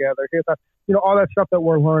deck together. Here's how, all that stuff that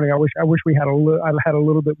we're learning. I wish we had a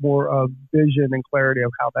little bit more vision and clarity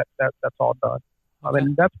of how that's all done. Okay.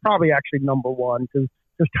 And that's probably actually number 1 because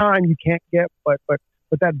time you can't get, but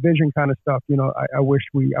that vision kind of stuff, I wish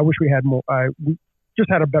we had more. We just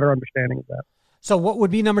had a better understanding of that. So what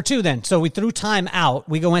would be number 2 then? So we threw time out.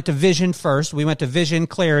 We went to vision first. We went to vision,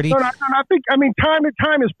 clarity. No, I think time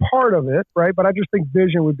is part of it, right? But I just think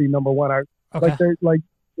vision would be number 1. Okay. The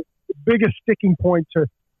biggest sticking point to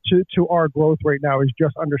to our growth right now is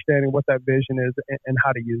just understanding what that vision is and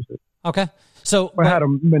how to use it. Okay. So, or how to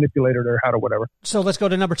manipulate it or how to whatever. So let's go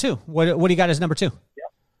to number 2. What do you got as number 2? Yeah.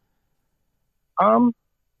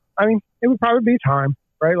 I mean, it would probably be time,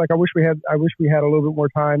 right? Like I wish we had a little bit more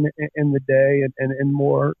time in the day and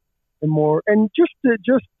more and just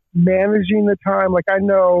managing the time. Like I don't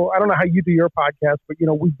know how you do your podcast, but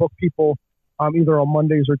we book people either on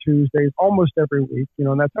Mondays or Tuesdays almost every week,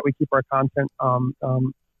 and that's how we keep our content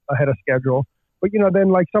ahead of schedule. But then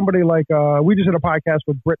like somebody like we just did a podcast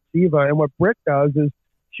with Britt Siva, and what Britt does is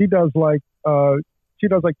she does like 2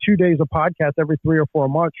 days of podcast every 3 or 4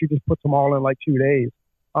 months. She just puts them all in like 2 days.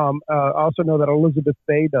 I also know that Elizabeth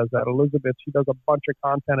Faye does that. Elizabeth, she does a bunch of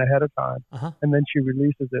content ahead of time, and then she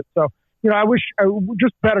releases it. So I wish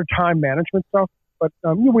just better time management stuff. But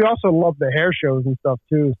we also love the hair shows and stuff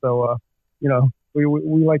too. So we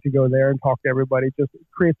like to go there and talk to everybody. It just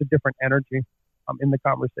creates a different energy in the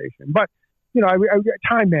conversation. But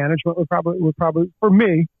time management would probably for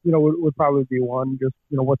me, would probably be one. Just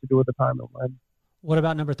what to do with the time and when. What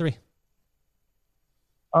about number 3?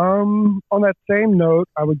 On that same note,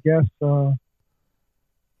 I would guess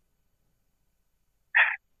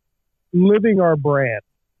living our brand,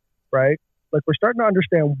 right? Like we're starting to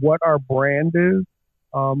understand what our brand is,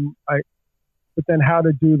 but then how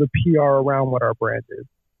to do the PR around what our brand is.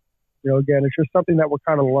 Again, it's just something that we're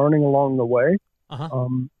kind of learning along the way.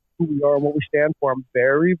 Who we are and what we stand for. I'm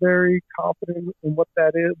very, very confident in what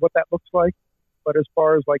that is, what that looks like. But as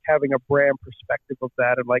far as like having a brand perspective of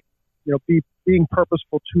that and like, being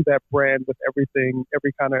purposeful to that brand with everything,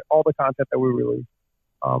 all the content that we release.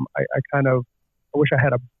 I wish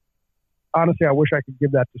I could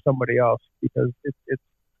give that to somebody else because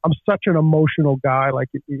I'm such an emotional guy. Like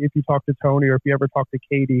if you talk to Tony or if you ever talk to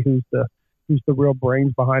Katie, who's the real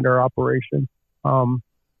brains behind our operation, they'll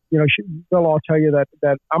all tell you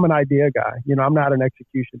that I'm an idea guy. I'm not an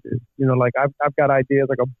execution dude. Like I've got ideas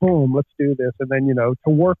like boom, let's do this. And then, to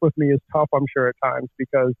work with me is tough, I'm sure at times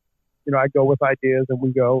because, I go with ideas and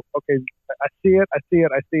we go, okay, I see it.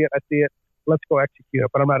 Let's go execute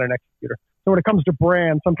it. But I'm not an executor. So when it comes to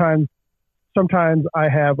brand, sometimes I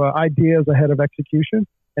have ideas ahead of execution.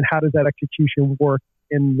 And how does that execution work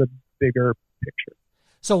in the bigger picture?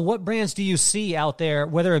 So what brands do you see out there,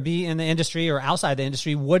 whether it be in the industry or outside the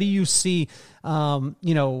industry? What do you see, when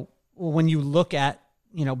you look at,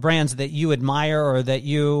 brands that you admire or that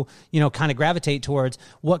you kind of gravitate towards?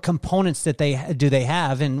 What components do they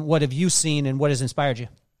have, and what have you seen, and what has inspired you?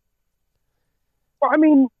 Well, I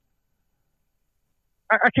mean,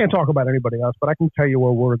 I can't talk about anybody else, but I can tell you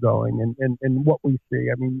where we're going and what we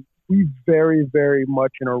see. I mean, we very, very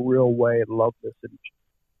much in a real way love this industry,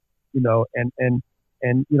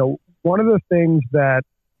 and one of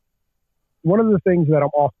the things that I'm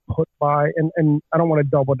off put by, and I don't want to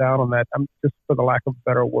double down on that, I'm just for the lack of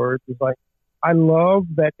better words, is like, I love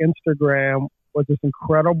that Instagram was this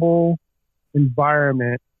incredible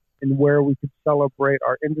environment in where we could celebrate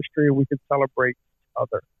our industry and we could celebrate each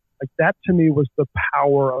other. Like that to me was the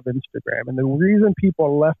power of Instagram. And the reason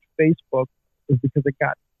people left Facebook is because it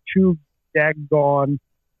got too daggone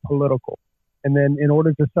political. And then in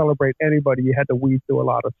order to celebrate anybody, you had to weed through a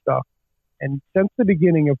lot of stuff. And since the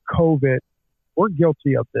beginning of COVID, we're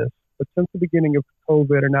guilty of this, but since the beginning of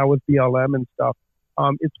COVID and now with BLM and stuff,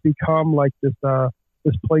 it's become like this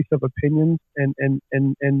place of opinions. And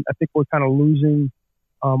I think we're kind of losing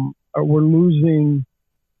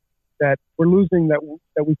that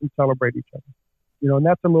we can celebrate each other, and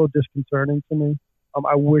that's a little disconcerting to me.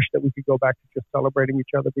 I wish that we could go back to just celebrating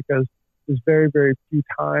each other because there's very, very few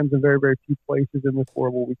times and very, very few places in this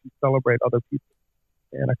world where we can celebrate other people.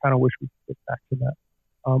 And I kind of wish we could get back to that.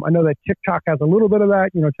 I know that TikTok has a little bit of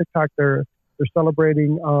that. TikTok, they're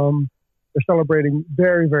celebrating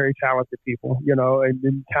very, very talented people,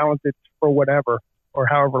 and talented for whatever or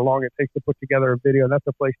however long it takes to put together a video. That's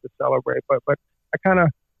a place to celebrate. But I kind of,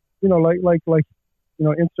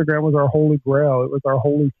 Instagram was our holy grail. It was our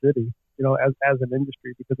holy city, as an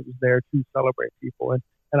industry because it was there to celebrate people.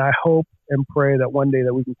 And I hope and pray that one day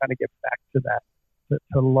that we can kind of get back to that,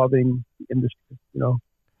 to loving the industry,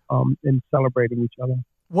 and celebrating each other.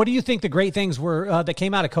 What do you think the great things were that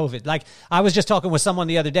came out of COVID? Like I was just talking with someone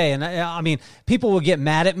the other day, and I mean, people will get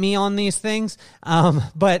mad at me on these things,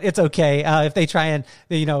 but it's okay if they try and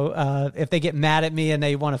if they get mad at me and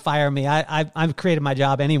they want to fire me. I've created my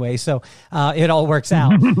job anyway, so it all works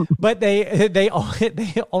out. But they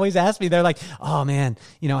always ask me. They're like, "Oh man,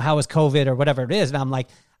 how was COVID or whatever it is?" And I'm like,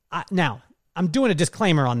 now I'm doing a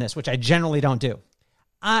disclaimer on this, which I generally don't do.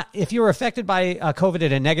 if you were affected by COVID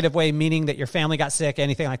in a negative way, meaning that your family got sick,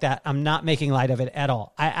 anything like that, I'm not making light of it at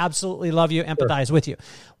all. I absolutely love you, empathize with you.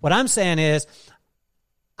 What I'm saying is,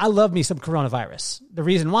 I love me some coronavirus. The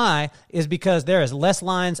reason why is because there is less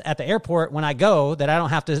lines at the airport when I go that I don't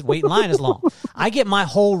have to wait in line as long. I get my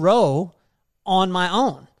whole row on my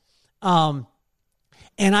own.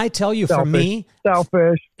 And I tell you, selfish. For me,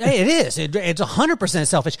 selfish. It is. It's 100%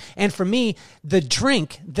 selfish. And for me, the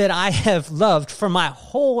drink that I have loved for my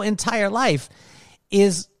whole entire life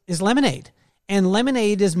is lemonade. And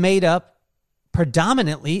lemonade is made up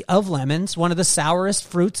predominantly of lemons, one of the sourest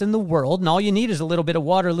fruits in the world. And all you need is a little bit of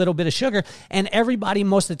water, a little bit of sugar. And everybody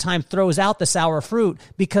most of the time throws out the sour fruit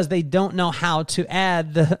because they don't know how to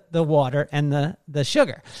add the water and the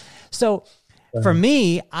sugar. So for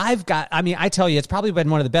me, I tell you, it's probably been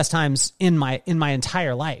one of the best times in my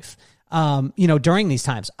entire life. During these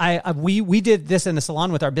times, we did this in the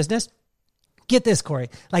salon with our business. Get this, Corey,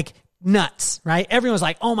 like nuts, right? Everyone's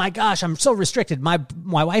like, oh my gosh, I'm so restricted. My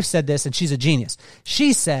wife said this, and she's a genius.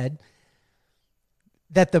 She said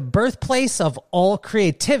that the birthplace of all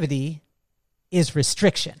creativity is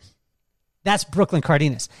restriction. That's Brooklyn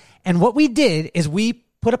Cardenas. And what we did is we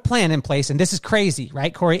put a plan in place, and this is crazy,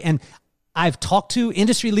 right, Corey? And I've talked to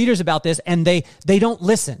industry leaders about this, and they don't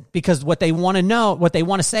listen because what they want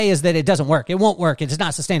to say is that it doesn't work. It won't work. It's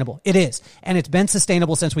not sustainable. It is. And it's been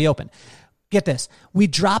sustainable since we opened. Get this. We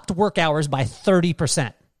dropped work hours by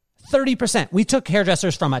 30%. 30%. We took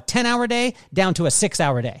hairdressers from a 10-hour day down to a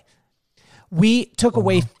 6-hour day. We took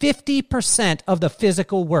away 50% of the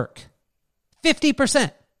physical work.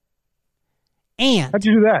 50%. And how'd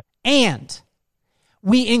you do that? And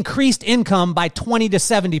we increased income by 20 to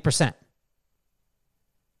 70%.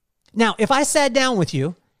 Now, if I sat down with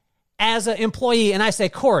you as an employee and I say,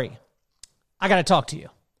 Corey, I got to talk to you.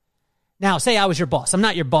 Now, say I was your boss. I'm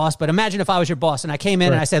not your boss, but imagine if I was your boss and I came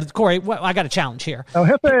in and I said, Corey, I got a challenge here. Oh,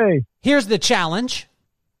 Jefe. Here's the challenge.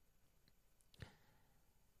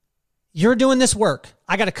 You're doing this work.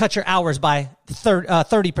 I got to cut your hours by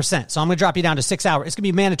 30%. So I'm going to drop you down to 6 hours. It's going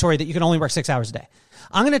to be mandatory that you can only work 6 hours a day.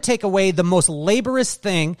 I'm going to take away the most laborious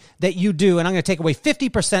thing that you do, and I'm going to take away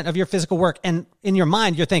 50% of your physical work. And in your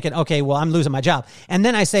mind, you're thinking, okay, well, I'm losing my job. And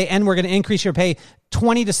then I say, and we're going to increase your pay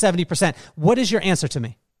 20 to 70%. What is your answer to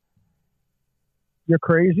me? You're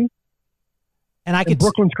crazy. And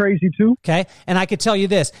Brooklyn's crazy too. Okay. And I could tell you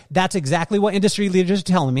this. That's exactly what industry leaders are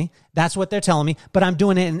telling me. That's what they're telling me. But I'm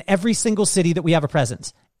doing it in every single city that we have a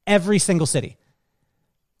presence. Every single city.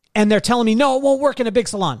 And they're telling me, no, it won't work in a big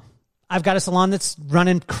salon. I've got a salon that's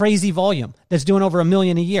running crazy volume, that's doing over $1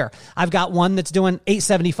 million a year. I've got one that's doing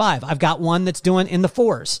 $875. I've got one that's doing in the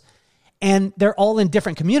 $4s. And they're all in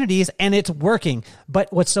different communities, and it's working.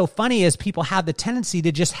 But what's so funny is people have the tendency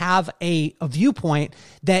to just have a viewpoint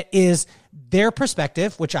that is their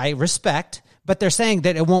perspective, which I respect, but they're saying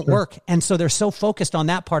that it won't work. And so they're so focused on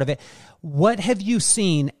that part of it. What have you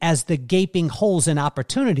seen as the gaping holes in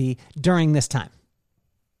opportunity during this time?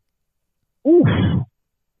 Ooh,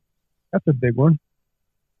 that's a big one.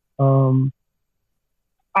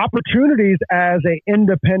 Opportunities as an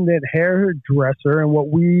independent hairdresser, and what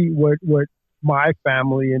my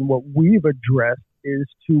family and what we've addressed is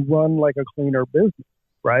to run like a cleaner business,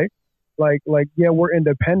 right? Like yeah, we're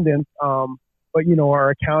independent, but our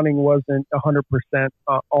accounting wasn't 100%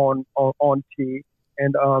 on T.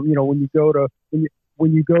 And when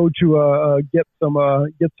you go to get some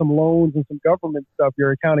loans and some government stuff,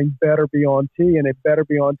 your accounting better be on T, and it better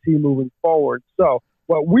be on T moving forward. So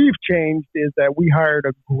what we've changed is that we hired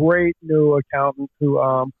a great new accountant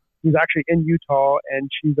who's actually in Utah, and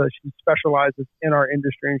she specializes in our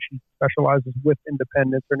industry, and she specializes with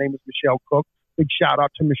independents. Her name is Michelle Cook. Big shout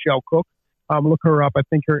out to Michelle Cook. Look her up. I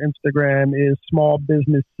think her Instagram is Small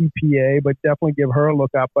Business CPA, but definitely give her a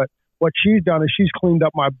look up. But what she's done is she's cleaned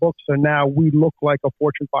up my books, so now we look like a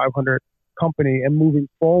Fortune 500 company. And moving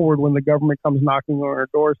forward, when the government comes knocking on our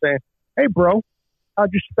door saying, "Hey, bro,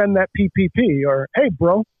 how'd you spend that PPP?" or "Hey,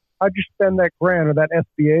 bro, how'd you spend that grant or that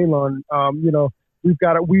SBA loan?"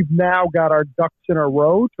 We've now got our ducks in a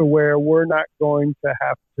row to where we're not going to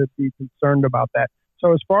have to be concerned about that.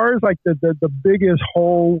 So as far as like the biggest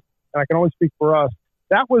hole, and I can only speak for us,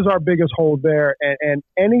 that was our biggest hole there. And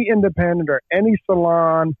any independent or any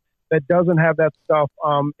salon that doesn't have that stuff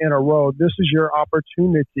in a row, this is your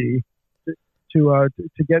opportunity to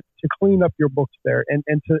clean up your books there and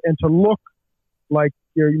to look like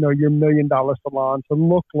your $1 million salon, to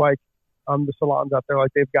look like the salons out there,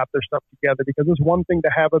 like they've got their stuff together. Because it's one thing to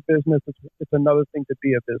have a business, it's another thing to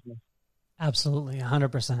be a business. Absolutely,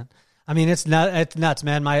 100%. I mean, it's nuts,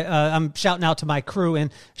 man. I'm shouting out to my crew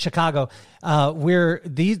in Chicago. We're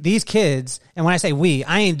these kids, and when I say we,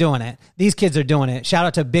 I ain't doing it. These kids are doing it. Shout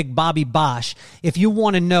out to Big Bobby Bosch. If you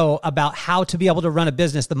want to know about how to be able to run a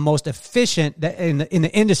business the most efficient in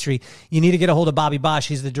the industry, you need to get a hold of Bobby Bosch.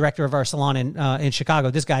 He's the director of our salon in Chicago.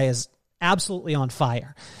 This guy is absolutely on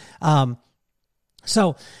fire.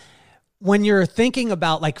 So when you're thinking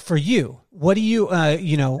about, like, for you, what do you,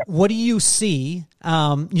 what do you see,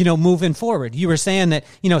 moving forward? You were saying that,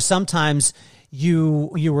 sometimes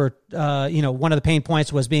you were, one of the pain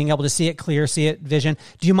points was being able to see it clear, see it vision.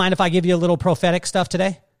 Do you mind if I give you a little prophetic stuff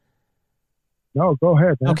today? No, go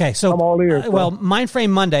ahead, man. Okay, so I'm all ears. Mindframe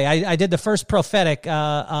Monday, I did the first prophetic,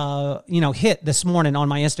 hit this morning on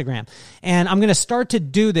my Instagram, and I'm going to start to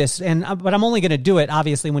do this, but I'm only going to do it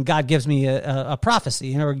obviously when God gives me a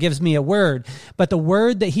prophecy or gives me a word. But the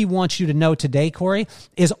word that He wants you to know today, Corey,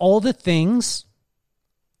 is all the things.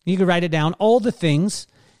 You can write it down. All the things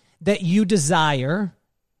that you desire.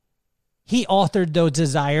 He authored those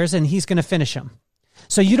desires, and He's going to finish them.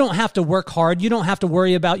 So you don't have to work hard. You don't have to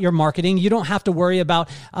worry about your marketing. You don't have to worry about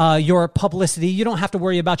your publicity. You don't have to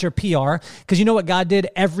worry about your PR, because you know what God did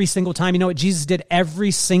every single time? You know what Jesus did every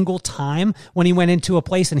single time when He went into a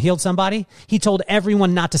place and healed somebody? He told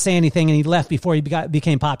everyone not to say anything, and He left before He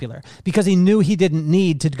became popular, because He knew He didn't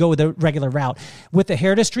need to go the regular route. With the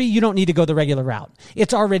hair industry, you don't need to go the regular route.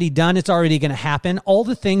 It's already done. It's already going to happen. All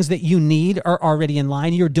the things that you need are already in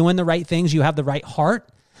line. You're doing the right things. You have the right heart.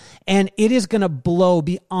 And it is going to blow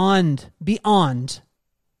beyond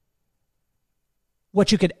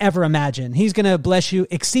what you could ever imagine. He's going to bless you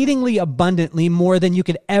exceedingly abundantly, more than you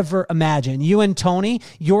could ever imagine. You and Tony,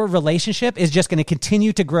 your relationship is just going to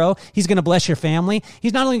continue to grow. He's going to bless your family.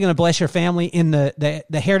 He's not only going to bless your family in the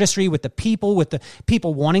hair industry with the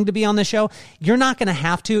people wanting to be on the show. You're not going to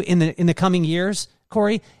have to in the coming years,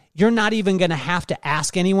 Corey. You're not even going to have to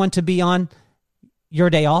ask anyone to be on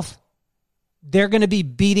your day off. They're going to be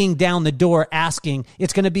beating down the door asking.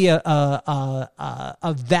 It's going to be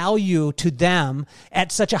a value to them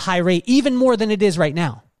at such a high rate, even more than it is right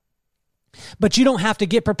now. But you don't have to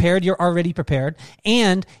get prepared. You're already prepared.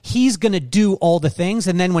 And He's going to do all the things.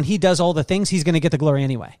 And then when He does all the things, He's going to get the glory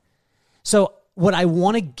anyway. So what I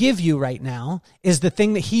want to give you right now is the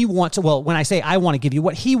thing that He wants. Well, when I say I want to give you,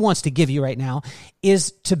 what He wants to give you right now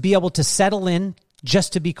is to be able to settle in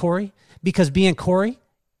just to be Corey, because being Corey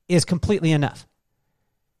is completely enough.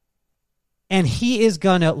 And He is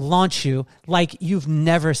going to launch you like you've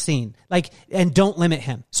never seen. And don't limit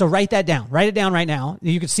Him. So write that down. Write it down right now.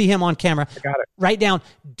 You can see Him on camera. I got it. Write down,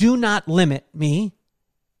 do not limit me,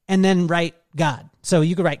 and then write God. So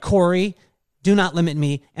you could write Corey, do not limit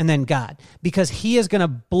me, and then God. Because He is going to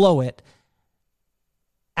blow it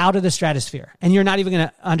out of the stratosphere. And you're not even going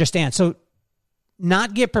to understand. So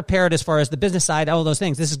not get prepared as far as the business side, all those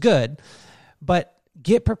things. This is good. But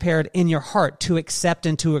get prepared in your heart to accept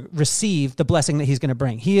and to receive the blessing that He's going to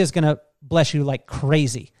bring. He is going to bless you like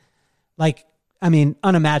crazy.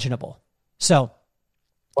 Unimaginable. So.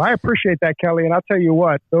 Well, I appreciate that, Kelly. And I'll tell you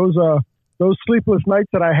what, those sleepless nights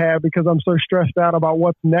that I have because I'm so stressed out about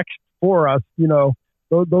what's next for us,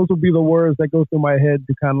 those will be the words that go through my head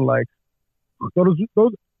to kind of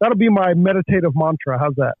that'll be my meditative mantra.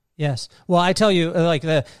 How's that? Yes. Well, I tell you,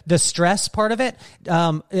 the stress part of it,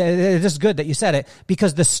 it is good that you said it,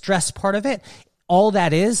 because the stress part of it, all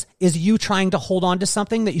that is you trying to hold on to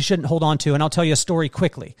something that you shouldn't hold on to. And I'll tell you a story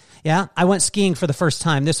quickly. Yeah. I went skiing for the first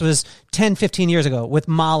time. This was 10, 15 years ago with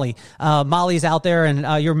Molly. Molly's out there,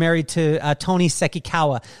 and you're married to Tony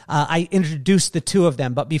Sekikawa. I introduced the two of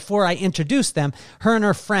them, but before I introduced them, her and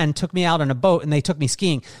her friend took me out on a boat and they took me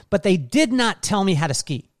skiing, but they did not tell me how to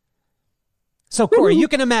ski. So, Corey, you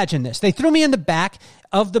can imagine this. They threw me in the back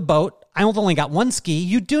of the boat. I've only got one ski.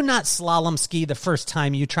 You do not slalom ski the first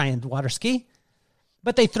time you try and water ski.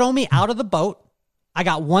 But they throw me out of the boat. I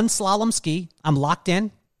got one slalom ski. I'm locked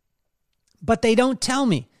in. But they don't tell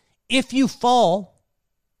me, if you fall,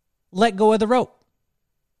 let go of the rope.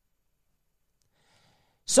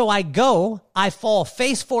 So I fall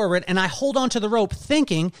face forward, and I hold onto the rope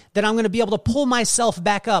thinking that I'm going to be able to pull myself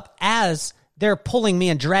back up as they're pulling me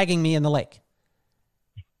and dragging me in the lake.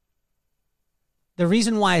 The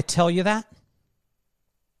reason why I tell you that,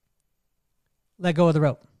 let go of the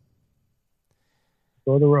rope.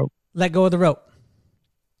 Go of the rope. Let go of the rope.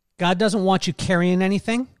 God doesn't want you carrying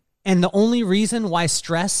anything. And the only reason why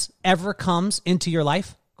stress ever comes into your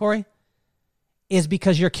life, Corey, is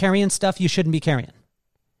because you're carrying stuff you shouldn't be carrying.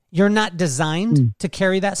 You're not designed to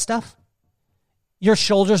carry that stuff. Your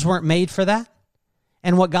shoulders weren't made for that.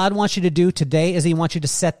 And what God wants you to do today is he wants you to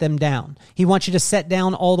set them down. He wants you to set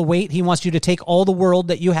down all the weight. He wants you to take all the world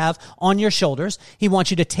that you have on your shoulders. He wants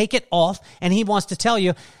you to take it off, and he wants to tell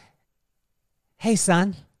you, hey,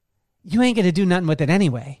 son, you ain't going to do nothing with it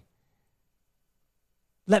anyway.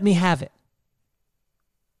 Let me have it.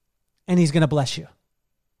 And he's going to bless you.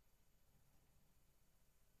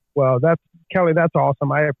 Well, Kelly, that's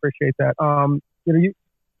awesome. I appreciate that.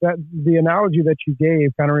 That the analogy that you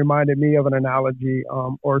gave kind of reminded me of an analogy,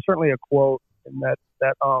 or certainly a quote, and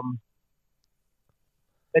that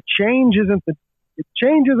change isn't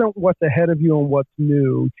what's ahead of you and what's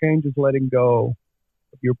new. Change is letting go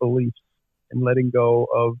of your beliefs and letting go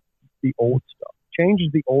of the old stuff. Change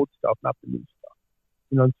is the old stuff, not the new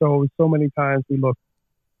stuff. So many times we look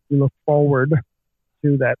forward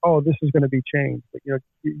to that. Oh, this is going to be change, but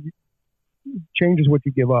change is what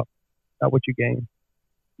you give up, not what you gain.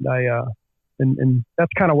 And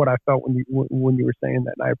that's kind of what I felt when you were saying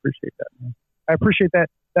that. And I appreciate that, man. I appreciate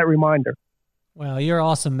that reminder. Well, you're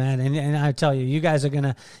awesome, man. And I tell you, you guys are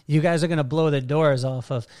gonna blow the doors off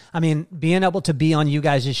of, being able to be on you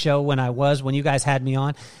guys' show when you guys had me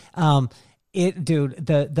on,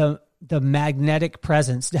 the magnetic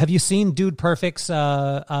presence. Have you seen Dude Perfect's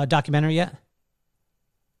documentary yet?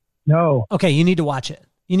 No. Okay. You need to watch it.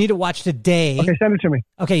 You need to watch today. Okay, send it to me.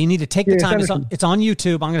 Okay, you need to take the time. It's on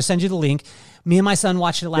YouTube. I'm going to send you the link. Me and my son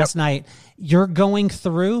watched it last night. You're going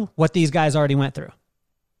through what these guys already went through.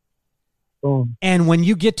 Boom. And when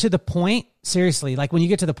you get to the point, seriously, like when you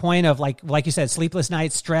get to the point of like you said, sleepless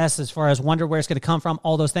nights, stress, as far as wonder where it's going to come from,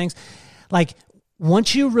 all those things, like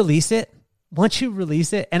once you release it,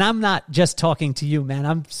 and I'm not just talking to you, man,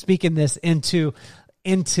 I'm speaking this into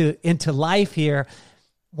life here.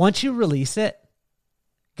 Once you release it,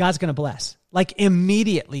 God's going to bless. Like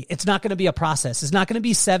immediately. It's not going to be a process. It's not going to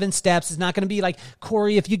be 7 steps. It's not going to be like,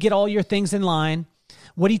 Corey, if you get all your things in line.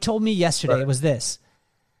 What he told me yesterday was this.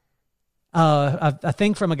 A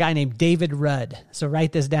thing from a guy named David Rudd. So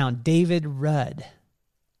write this down. David Rudd.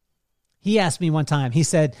 He asked me one time, he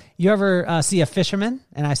said, you ever see a fisherman?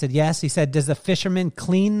 And I said, yes. He said, does the fisherman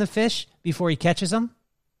clean the fish before he catches them?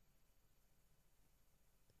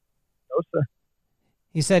 No, sir.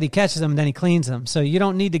 He said he catches them, then he cleans them. So you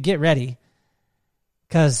don't need to get ready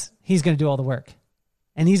because he's going to do all the work.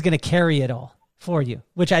 And he's going to carry it all for you,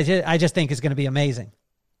 which I just think is going to be amazing.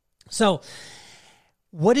 So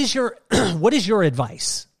what is your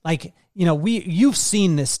advice? Like, you've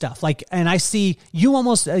seen this stuff. Like, and I see you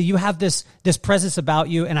almost, you have this presence about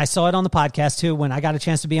you. And I saw it on the podcast too, when I got a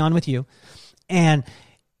chance to be on with you. And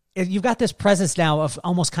you've got this presence now of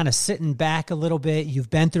almost kind of sitting back a little bit. You've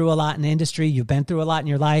been through a lot in the industry. You've been through a lot in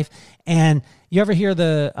your life. And you ever hear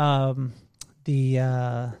the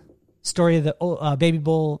story of the baby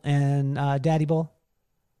bull and daddy bull?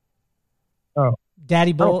 Oh,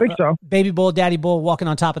 daddy bull. I don't think so. Baby bull, daddy bull walking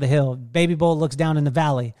on top of the hill. Baby bull looks down in the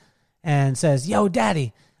valley and says, yo,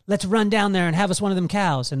 daddy, let's run down there and have us one of them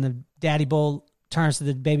cows. And the daddy bull turns to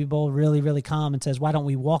the baby bull really, really calm and says, why don't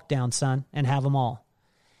we walk down, son, and have them all?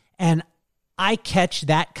 And I catch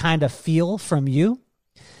that kind of feel from you.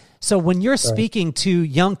 So when you're speaking to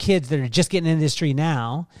young kids that are just getting in the industry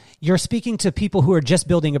now, you're speaking to people who are just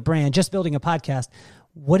building a brand, just building a podcast.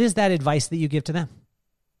 What is that advice that you give to them?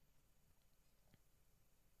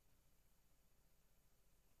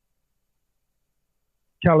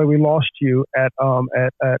 Kelly, we lost you at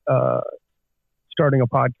starting a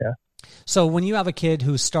podcast. So when you have a kid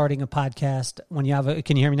who's starting a podcast,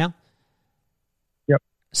 can you hear me now? Yep.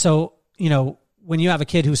 So, when you have a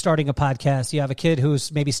kid who's starting a podcast, you have a kid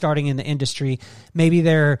who's maybe starting in the industry, maybe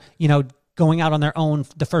they're, going out on their own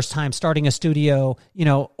the first time, starting a studio,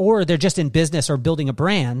 or they're just in business or building a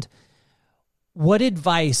brand. What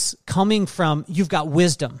advice coming from, you've got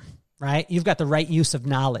wisdom, right? You've got the right use of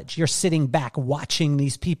knowledge. You're sitting back watching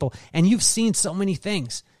these people and you've seen so many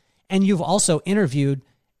things, and you've also interviewed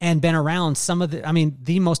and been around some of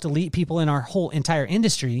the most elite people in our whole entire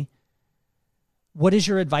industry. What is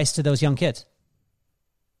your advice to those young kids?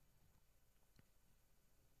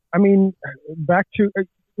 Back to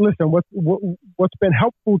listen. What's been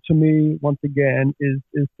helpful to me once again is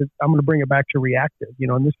that I'm going to bring it back to reactive.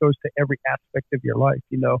 And this goes to every aspect of your life.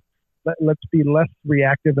 Let's be less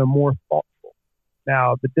reactive and more thoughtful.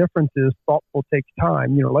 Now the difference is thoughtful takes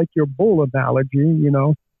time. Like your bull analogy.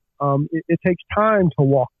 It takes time to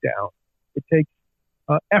walk down. It takes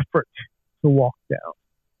effort to walk down.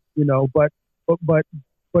 But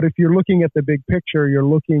if you're looking at the big picture, you're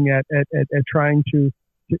looking at trying to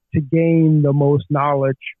gain the most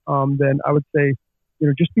knowledge, then I would say,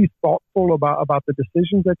 just be thoughtful about the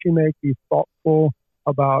decisions that you make. Be thoughtful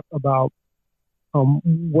about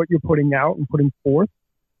what you're putting out and putting forth.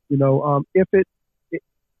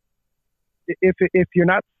 If you're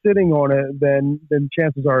not sitting on it, then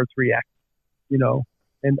chances are it's reactive.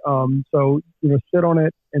 And so sit on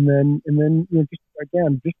it, and then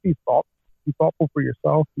just be thoughtful. Be thoughtful for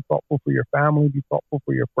yourself. Be thoughtful for your family. Be thoughtful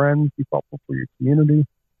for your friends. Be thoughtful for your community.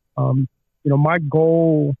 My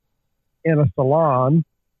goal in a salon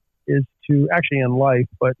is to actually in life,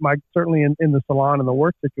 but certainly in the salon and the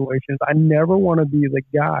work situations, I never want to be the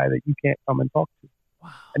guy that you can't come and talk to. Wow.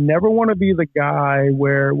 I never want to be the guy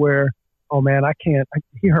where oh man,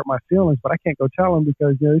 he hurt my feelings, but I can't go tell him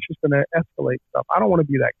because it's just going to escalate stuff. I don't want to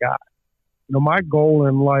be that guy. My goal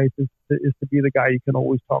in life is to be the guy you can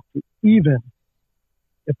always talk to, even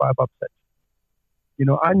if I've upset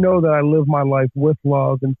you. I know that I live my life with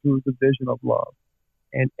love and through the vision of love.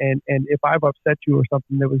 And if I've upset you or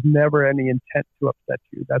something, there was never any intent to upset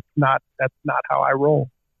you. That's not how I roll.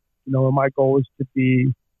 And my goal is to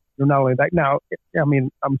be, not only that. Now, I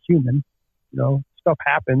mean, I'm human. Stuff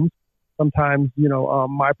happens. Sometimes,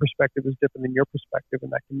 my perspective is different than your perspective,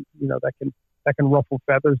 and that can ruffle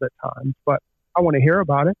feathers at times. But I want to hear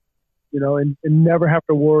about it, and never have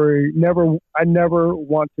to worry. I never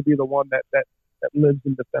want to be the one that lives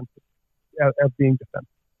in defense of being defensive.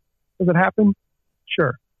 Does it happen?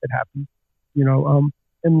 Sure, it happens.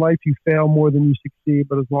 In life you fail more than you succeed,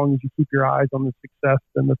 but as long as you keep your eyes on the success,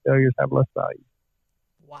 then the failures have less value.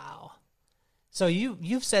 Wow. So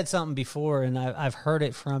you've said something before, and I've heard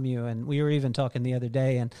it from you, and we were even talking the other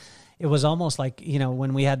day, and it was almost like,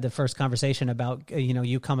 when we had the first conversation about,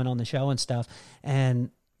 you coming on the show and stuff. And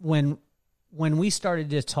when we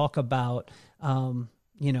started to talk about,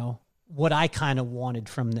 what I kind of wanted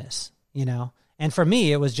from this, and for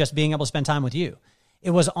me, it was just being able to spend time with you.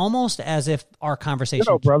 It was almost as if our conversation.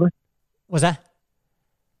 Ditto, brother. Was that?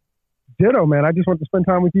 Ditto, man. I just want to spend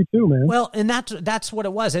time with you too, man. Well, and that's what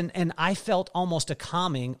it was. And I felt almost a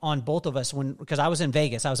calming on both of us because I was in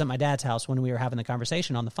Vegas. I was at my dad's house when we were having the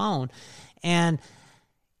conversation on the phone. And,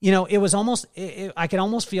 it was almost, I could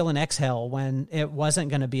almost feel an exhale when it wasn't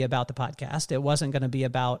going to be about the podcast. It wasn't going to be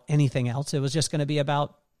about anything else. It was just going to be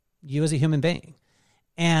about you as a human being.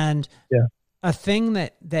 And a thing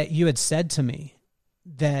that you had said to me,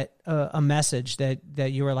 that a message that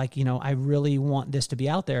you were like, I really want this to be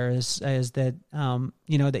out there is that,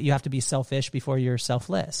 that you have to be selfish before you're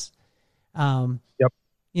selfless. Yep.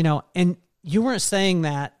 And you weren't saying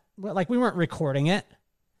that, like, we weren't recording it.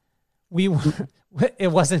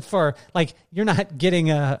 It wasn't for, like, you're not getting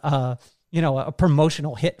a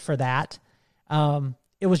promotional hit for that.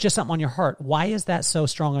 It was just something on your heart. Why is that so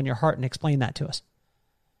strong on your heart? And explain that to us.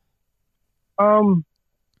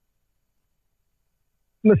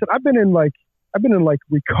 Listen, I've been in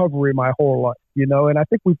recovery my whole life, and I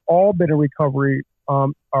think we've all been in recovery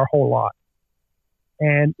our whole life.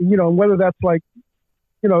 And whether that's like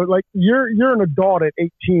you're an adult at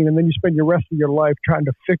 18, and then you spend your rest of your life trying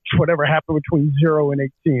to fix whatever happened between 0 and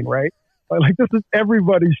 18, right? Like this is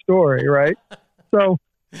everybody's story, right? So,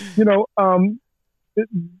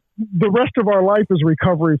 the rest of our life is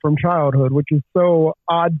recovery from childhood, which is so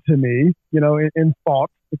odd to me, in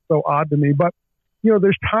thought. It's so odd to me, but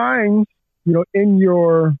there's times, in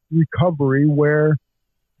your recovery where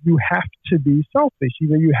you have to be selfish.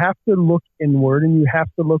 You have to look inward, and you have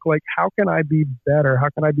to look like, how can I be better? How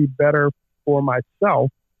can I be better for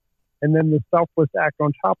myself? And then the selfless act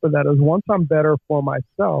on top of that is, once I'm better for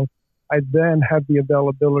myself, I then have the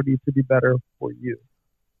availability to be better for you.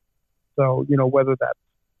 So, whether that's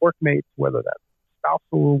workmates, whether that's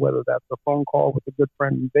spousal, whether that's a phone call with a good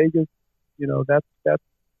friend in Vegas, that's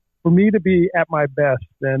for me to be at my best,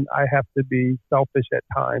 then I have to be selfish at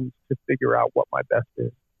times to figure out what my best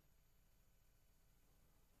is.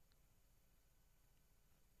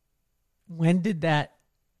 When did that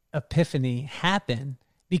epiphany happen?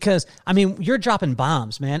 Because, I mean, you're dropping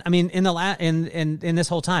bombs, man. I mean, in this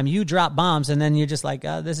whole time, you drop bombs, and then you're just like,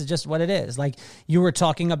 this is just what it is. Like, you were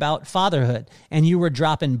talking about fatherhood, and you were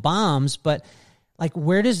dropping bombs, but like,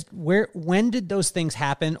 when did those things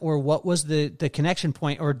happen, or what was the connection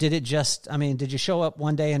point, or did it just, did you show up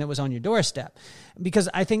one day and it was on your doorstep? Because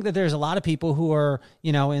I think that there's a lot of people who are,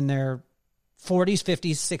 in their 40s,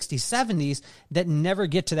 50s, 60s, 70s that never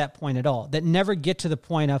get to that point at all, that never get to the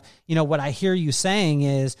point of, what I hear you saying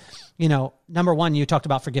is, number one, you talked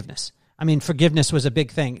about forgiveness. Forgiveness was a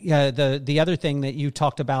big thing. The other thing that you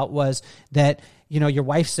talked about was that, your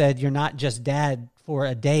wife said you're not just dad for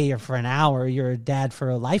a day or for an hour, you're a dad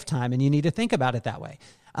for a lifetime, and you need to think about it that way.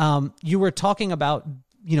 You were talking about,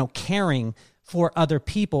 caring for other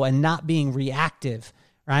people and not being reactive,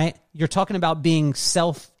 right? You're talking about being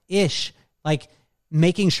selfish. Like,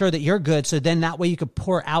 making sure that you're good. So then that way you could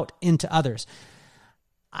pour out into others.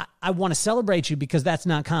 I want to celebrate you because that's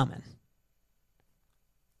not common.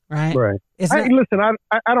 Right. Right. Listen,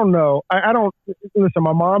 I don't know. I don't listen.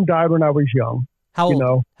 My mom died when I was young. How old? You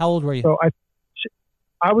know? How old were you? So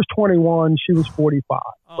I was 21. She was 45.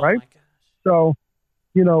 Right. My gosh. So,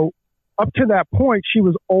 you know, up to that point, she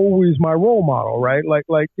was always my role model. Right.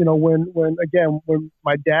 Like, you know, when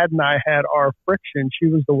my dad and I had our friction, she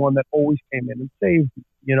was the one that always came in and saved me.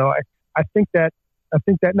 You know, I think that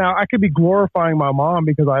now I could be glorifying my mom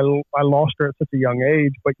because I lost her at such a young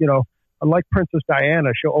age, but you know, unlike Princess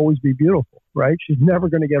Diana, she'll always be beautiful, right? She's never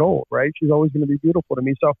going to get old, right? She's always going to be beautiful to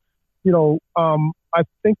me. So, you know, I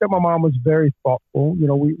think that my mom was very thoughtful. You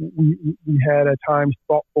know, we had at times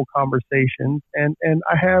thoughtful conversations, and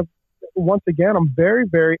I have, once again, I'm very,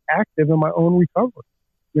 very active in my own recovery.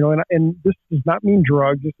 You know, and this does not mean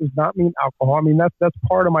drugs. This does not mean alcohol. I mean, that's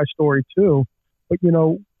part of my story too. But, you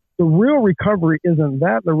know, the real recovery isn't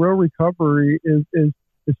that. The real recovery is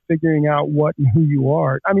figuring out what and who you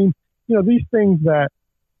are. I mean, you know, these things that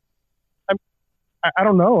I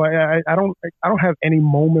don't know. I don't have any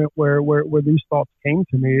moment where these thoughts came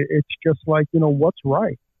to me. It's just like, you know, what's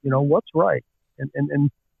right, and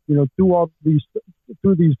you know,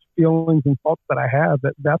 through these feelings and thoughts that I have,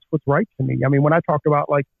 that's what's right to me. I mean, when I talk about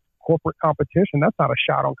like corporate competition, that's not a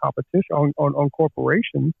shot on competition on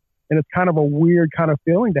corporations, and it's kind of a weird kind of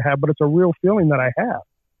feeling to have, but it's a real feeling that I have.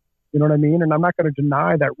 You know what I mean? And I'm not going to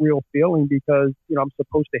deny that real feeling because, you know, I'm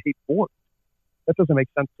supposed to hate sports. That doesn't make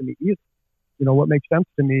sense to me either. You know, what makes sense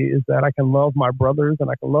to me is that I can love my brothers and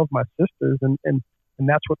I can love my sisters, and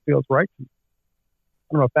that's what feels right to me.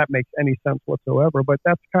 I don't know if that makes any sense whatsoever, but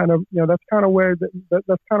that's kind of where that's kind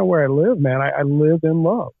of where I live, man. I live in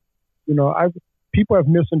love. You know, people have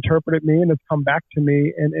misinterpreted me and it's come back to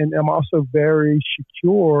me, and I'm also very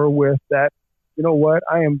secure with that. You know what?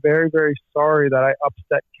 I am very, very sorry that I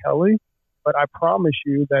upset Kelly, but I promise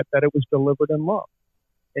you that it was delivered in love.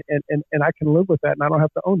 And I can live with that, and I don't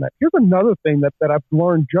have to own that. Here's another thing that I've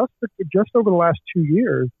learned just over the last 2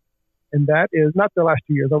 years, and that is not the last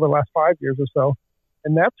 2 years, over the last 5 years or so.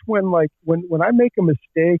 And that's when I make a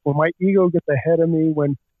mistake, when my ego gets ahead of me,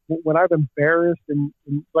 when I've embarrassed and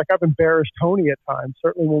like I've embarrassed Tony at times,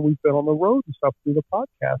 certainly when we've been on the road and stuff through the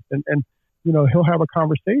podcast, and you know, he'll have a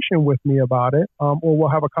conversation with me about it, or we'll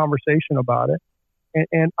have a conversation about it,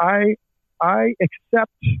 and I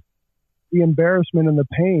accept the embarrassment and the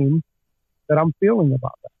pain that I'm feeling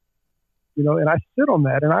about that, you know, and I sit on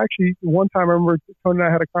that. And I actually, one time I remember Tony and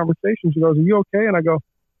I had a conversation. She goes, "Are you okay?" And I go,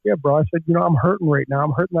 "Yeah, bro." I said, "You know, I'm hurting right now.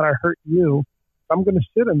 I'm hurting that I hurt you. I'm going to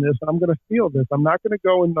sit in this and I'm going to feel this. I'm not going to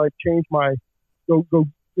go and like change my, you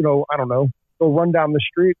know, I don't know, go run down the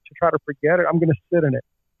street to try to forget it. I'm going to sit in it,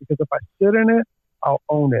 because if I sit in it, I'll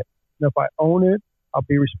own it. And if I own it, I'll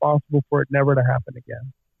be responsible for it never to happen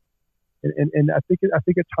again." And I think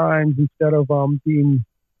at times, instead of being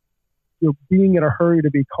in a hurry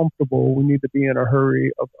to be comfortable, we need to be in a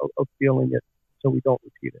hurry of feeling it so we don't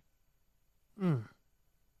repeat it. Mm.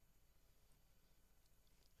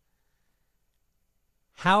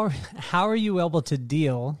 How are you able to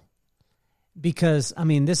deal? Because I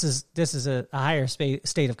mean, this is a higher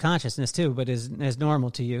state of consciousness too, but is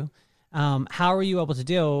normal to you. How are you able to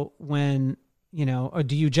deal when, you know, or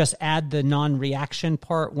do you just add the non-reaction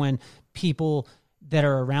part when people that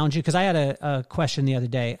are around you? Because I had a question the other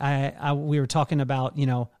day. We were talking about, you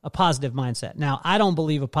know, a positive mindset. Now, I don't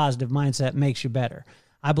believe a positive mindset makes you better.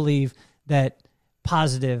 I believe that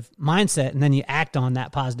positive mindset, and then you act on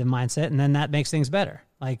that positive mindset, and then that makes things better.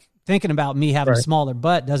 Like thinking about me having a smaller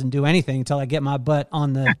butt doesn't do anything until I get my butt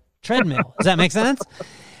on the treadmill. Does that make sense?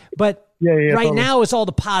 But right totally. Now it's all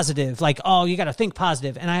the positive, like, oh, you got to think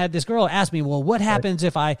positive. And I had this girl ask me, well, what happens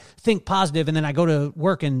if I think positive and then I go to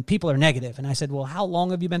work and people are negative? And I said, well, how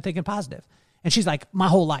long have you been thinking positive? And she's like, my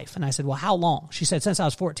whole life. And I said, well, how long? She said, since I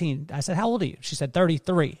was 14. I said, how old are you? She said,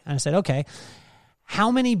 33. And I said, okay,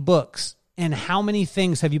 how many books and how many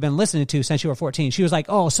things have you been listening to since you were 14? She was like,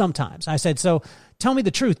 oh, sometimes. I said, so tell me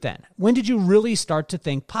the truth then. When did you really start to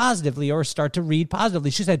think positively or start to read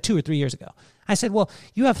positively? She said 2 or 3 years ago. I said, well,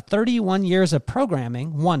 you have 31 years of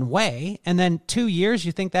programming one way, and then 2 years,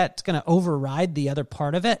 you think that's going to override the other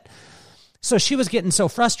part of it? So she was getting so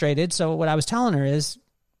frustrated. So what I was telling her is,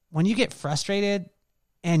 when you get frustrated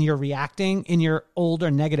and you're reacting in your old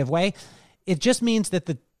or negative way, it just means that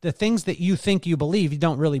the things that you think you believe, you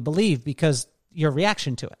don't really believe because your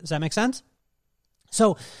reaction to it. Does that make sense?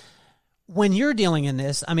 So when you're dealing in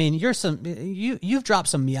this, I mean, you've dropped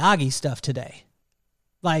some Miyagi stuff today.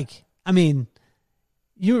 Like, I mean,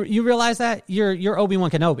 you realize that you're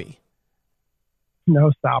Obi-Wan Kenobi.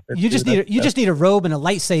 No, stop it. You just need a robe and a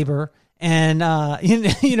lightsaber, and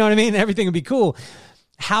you know what I mean. Everything would be cool.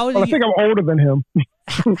 I think I'm older than him.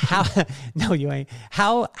 How? No, you ain't.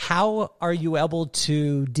 How are you able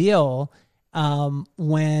to deal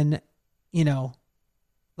when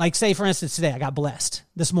like say for instance today I got blessed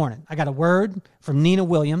this morning. I got a word from Nina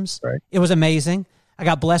Williams. Right. It was amazing. I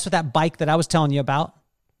got blessed with that bike that I was telling you about.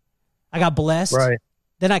 I got blessed. Right.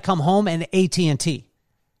 Then I come home and AT&T,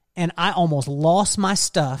 and I almost lost my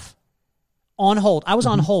stuff on hold. I was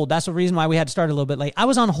on hold. That's the reason why we had to start a little bit late. I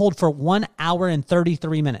was on hold for 1 hour and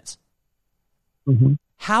 33 minutes. Mm-hmm.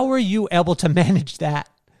 How are you able to manage that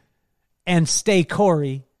and stay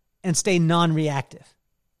Corey and stay non-reactive?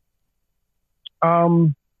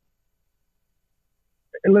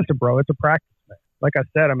 Listen, bro, it's a practice, man. Like I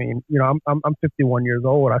said, I mean, I'm 51 years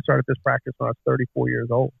old. I started this practice when I was 34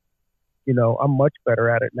 years old. I'm much better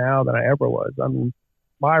at it now than I ever was. I mean,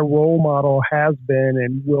 my role model has been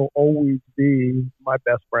and will always be my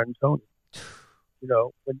best friend, Tony.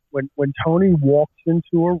 When Tony walks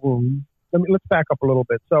into a room, let's back up a little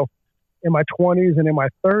bit. So in my 20s and in my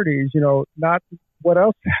 30s, not what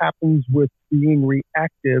else happens with being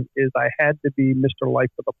reactive is I had to be Mr.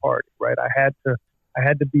 Life of the party, right? I had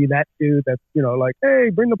to be that dude that's, like,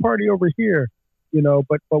 hey, bring the party over here,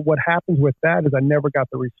 but what happens with that is I never got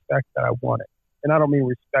the respect that I wanted. And I don't mean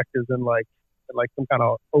respect as in like some kind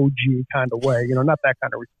of OG kind of way, not that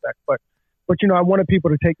kind of respect, but I wanted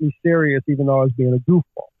people to take me serious even though I was being a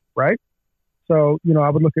goofball, right? So, I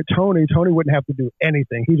would look at Tony. Tony wouldn't have to do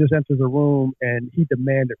anything. He just enters a room and he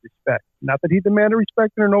demanded respect. Not that he demanded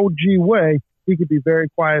respect in an OG way. He could be very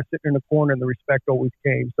quiet, sitting in the corner, and the respect always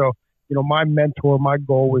came. So, my mentor, my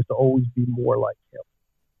goal was to always be more like him,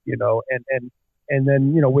 and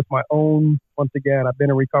then, with my own, once again, I've been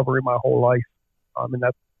in recovery my whole life. And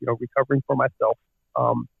that's, recovering for myself.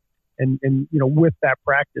 And with that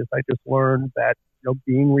practice, I just learned that,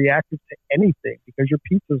 being reactive to anything because your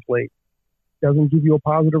pizza's late doesn't give you a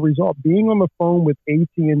positive result. Being on the phone with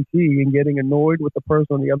AT&T and getting annoyed with the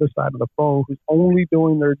person on the other side of the phone who's only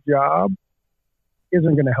doing their job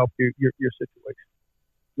isn't going to help your situation.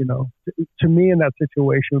 To me in that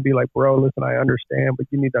situation would be like, bro, listen, I understand, but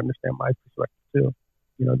you need to understand my perspective too.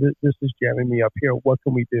 This is jamming me up here. What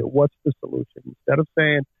can we do? What's the solution? Instead of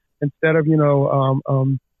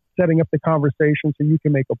setting up the conversation so you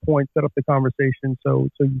can make a point, set up the conversation so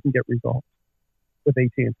you can get results with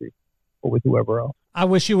AT&T or with whoever else. I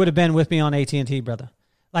wish you would have been with me on AT&T, brother.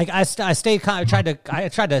 Like I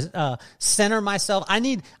tried to center myself.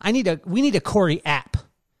 We need a Corey app,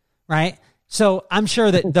 right? So I'm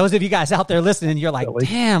sure that those of you guys out there listening, you're like,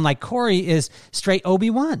 damn, like Corey is straight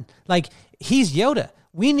Obi-Wan. Like he's Yoda.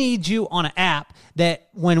 We need you on an app that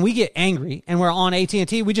when we get angry and we're on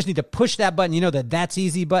AT&T, we just need to push that button. That's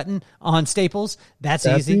easy button on Staples. That's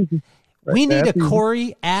easy. Right, we need a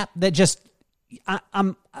Corey app that just,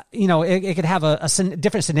 it could have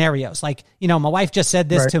different scenarios. Like, my wife just said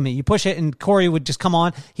this to me. You push it and Corey would just come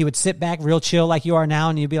on. He would sit back real chill like you are now.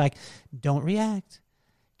 And you'd be like, don't react.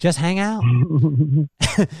 Just hang out.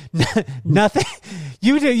 Nothing.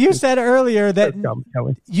 You said earlier that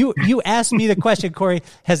you asked me the question, Corey,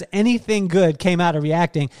 has anything good came out of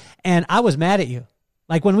reacting? And I was mad at you.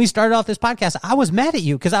 Like when we started off this podcast, I was mad at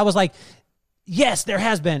you because I was like, yes, there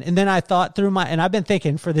has been. And then I thought through and I've been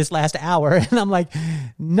thinking for this last hour and I'm like,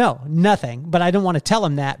 no, nothing. But I didn't want to tell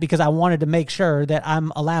him that because I wanted to make sure that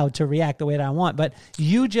I'm allowed to react the way that I want. But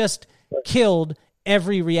you just killed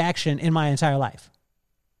every reaction in my entire life.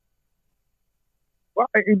 Well,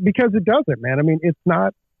 because it doesn't, man. I mean, it's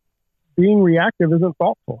not being reactive isn't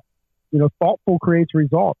thoughtful. Thoughtful creates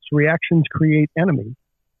results. Reactions create enemies,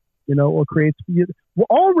 or creates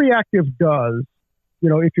all reactive does,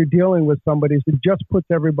 if you're dealing with somebody is it just puts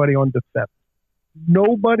everybody on defense.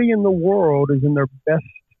 Nobody in the world is in their best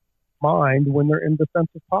mind when they're in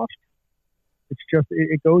defensive posture. It's just,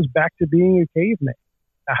 it goes back to being a caveman.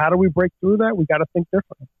 Now, how do we break through that? We got to think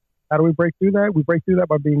differently. How do we break through that? We break through that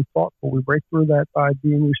by being thoughtful. We break through that by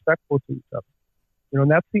being respectful to each other. And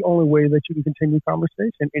that's the only way that you can continue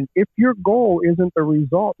conversation. And if your goal isn't the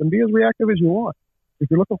result, then be as reactive as you want. If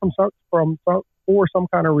you're looking for some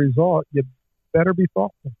kind of result, you better be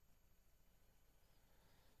thoughtful.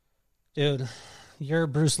 Dude, you're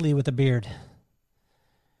Bruce Lee with a beard.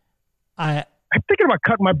 I'm thinking about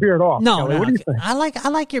cutting my beard off. No, Kelly. What do you think? I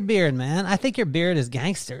like your beard, man. I think your beard is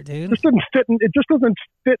gangster, dude. It just doesn't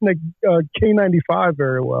fit in a K95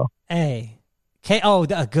 very well. Hey,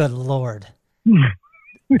 good Lord.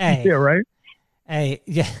 Hey, yeah, right. Hey,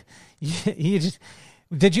 yeah. You just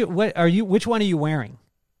which one are you wearing?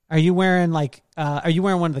 Are you wearing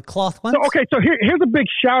one of the cloth ones? So here's a big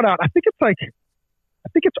shout out. I think it's like I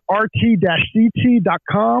think it's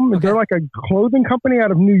rt-ct.com. Okay. They're like a clothing company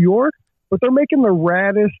out of New York, but they're making the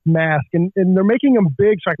raddest mask, and they're making them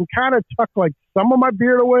big so I can kind of tuck like some of my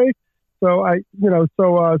beard away. So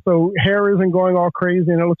so hair isn't going all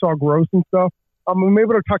crazy and it looks all gross and stuff. I'm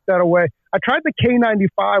able to tuck that away. I tried the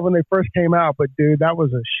K95 when they first came out, but dude, that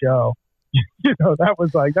was a show. That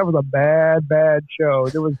was a bad show.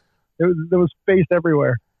 There was space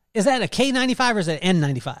everywhere. Is that a K95 or is it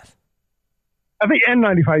N95? I think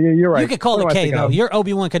N95. Yeah, you're right. You could call it K though. You're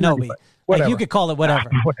Obi-Wan Kenobi. Like, you could call it whatever.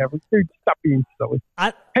 Whatever. Dude, stop being silly.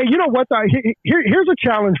 Hey, you know what? Here's a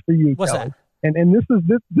challenge for you. What's Kelly. that? And this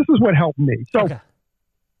is what helped me. So,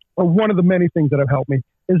 one of the many things that have helped me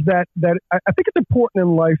is that I think it's important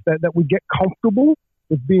in life that we get comfortable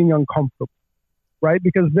with being uncomfortable, right?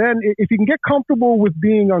 Because then if you can get comfortable with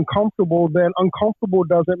being uncomfortable, then uncomfortable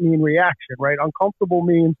doesn't mean reaction, right? Uncomfortable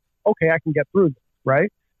means, okay, I can get through this, right?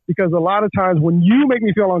 Because a lot of times when you make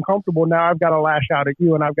me feel uncomfortable, now I've got to lash out at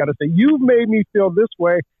you and I've got to say, you've made me feel this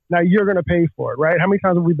way. Now you're going to pay for it, right? How many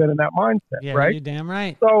times have we been in that mindset, right? You're damn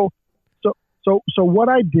right. So what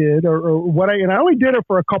I did, and I only did it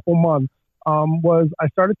for a couple months, was I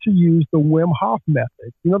started to use the Wim Hof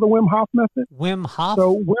method. You know the Wim Hof method? Wim Hof?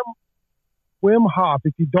 So Wim Hof,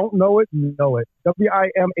 if you don't know it, you know it.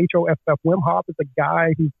 WIMHOFF. Wim Hof is a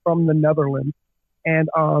guy, he's from the Netherlands. And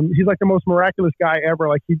he's like the most miraculous guy ever.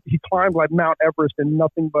 Like he climbed like Mount Everest in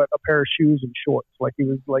nothing but a pair of shoes and shorts. Like he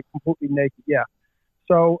was like completely naked. Yeah.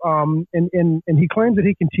 So and he claims that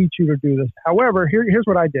he can teach you to do this. However, here's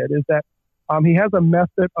what I did is that he has a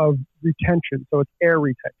method of retention. So it's air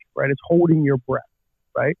retention, right? It's holding your breath,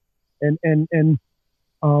 right? And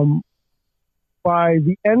by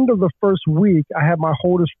the end of the first week, I had my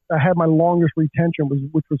longest retention,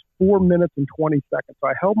 which was 4 minutes and 20 seconds. So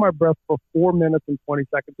I held my breath for 4 minutes and 20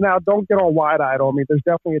 seconds. Now, don't get all wide-eyed on me. There's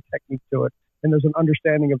definitely a technique to it, and there's an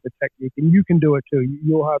understanding of the technique, and you can do it too.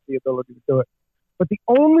 You'll have the ability to do it. But the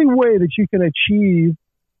only way that you can achieve,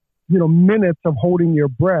 minutes of holding your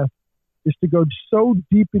breath is to go so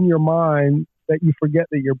deep in your mind that you forget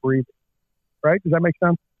that you're breathing, right? Does that make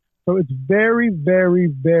sense? So it's very, very,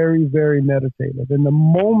 very, very meditative. And the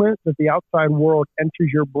moment that the outside world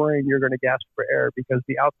enters your brain, you're going to gasp for air because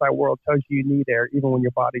the outside world tells you need air, even when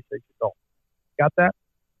your body says you don't. Got that?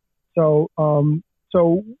 So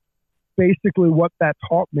basically what that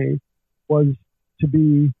taught me was to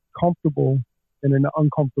be comfortable in an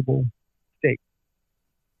uncomfortable state,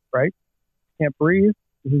 right? Can't breathe.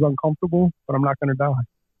 This is uncomfortable, but I'm not going to die.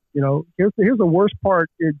 Here's the worst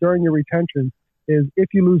part during your retention is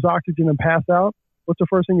if you lose oxygen and pass out, what's the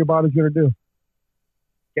first thing your body's going to do?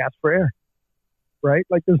 Gasp for air, right?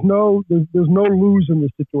 Like there's no lose in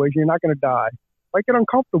this situation. You're not going to die. Might get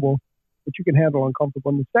uncomfortable, but you can handle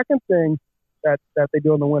uncomfortable. And the second thing that they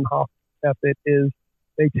do in the Wim Hof method is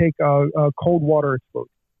they take a cold water exposure,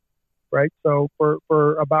 right? So for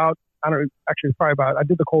about, I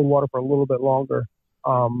did the cold water for a little bit longer,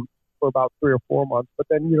 for about 3 or 4 months, but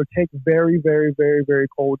then, take very, very, very, very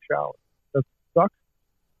cold showers. Does it suck?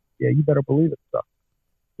 Yeah, you better believe it sucks.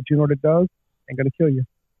 But you know what it does? Ain't going to kill you.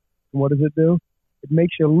 And what does it do? It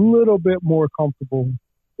makes you a little bit more comfortable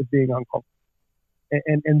with being uncomfortable.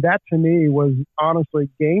 And that to me was honestly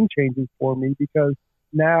game changing for me because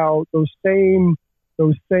now those same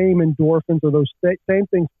endorphins or those same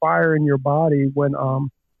things fire in your body when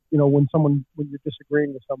when you're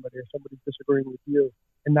disagreeing with somebody or somebody's disagreeing with you.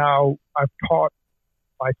 And now I've taught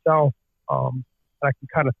myself that I can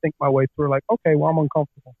kind of think my way through like, okay, well, I'm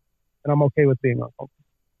uncomfortable and I'm okay with being uncomfortable.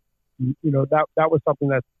 That was something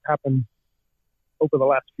that happened over the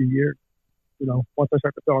last few years. Once I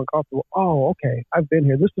start to feel uncomfortable, oh, okay, I've been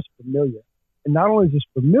here. This is familiar. And not only is this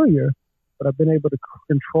familiar, but I've been able to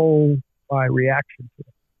control my reaction to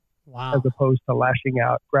it. Wow. As opposed to lashing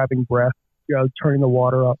out, grabbing breath, turning the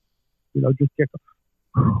water up, just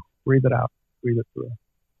breathe it out, breathe it through.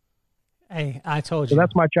 Hey, I told you. So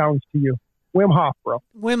that's my challenge to you. Wim Hof, bro.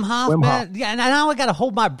 Wim Hof, man. Yeah, and now I got to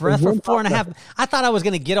hold my breath for 4.5. I thought I was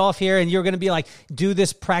going to get off here and you're going to be like, do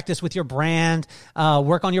this practice with your brand,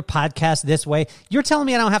 work on your podcast this way. You're telling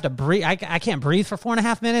me I don't have to breathe. I can't breathe for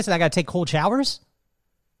 4.5 minutes and I got to take cold showers?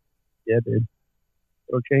 Yeah, dude.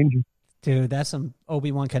 It'll change you. Dude, that's some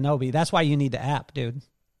Obi-Wan Kenobi. That's why you need the app, dude.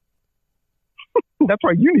 That's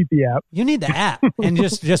why you need the app. You need the app and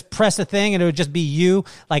just press a thing and it would just be you,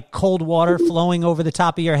 like cold water flowing over the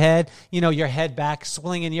top of your head, your head back,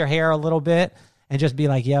 swinging your hair a little bit and just be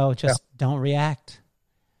like, yo, don't react.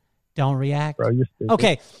 Don't react. Bro, you're stupid.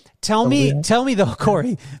 Okay. Tell me though,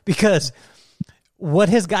 Corey, because what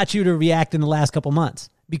has got you to react in the last couple months?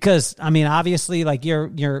 Because I mean, obviously like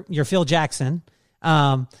you're Phil Jackson,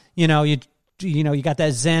 you you got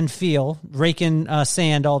that Zen feel, raking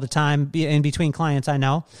sand all the time in between clients. I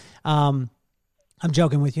know. I'm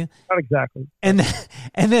joking with you. Not exactly. And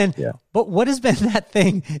then, yeah. But what has been that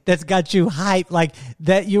thing that's got you hyped, like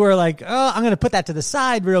that you were like, oh, I'm going to put that to the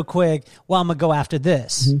side real quick while I'm going to go after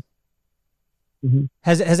this? Mm-hmm. Mm-hmm.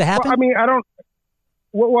 Has it happened? Well, I mean, I don't.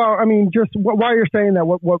 Well, I mean, just while you're saying that,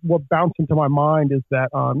 what bounced into my mind is that,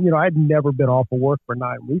 I'd never been off of work for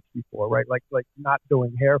 9 weeks before, right? Like not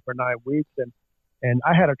doing hair for 9 weeks, and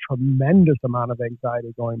I had a tremendous amount of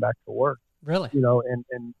anxiety going back to work. Really? And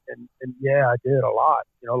yeah, I did a lot.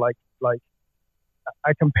 Like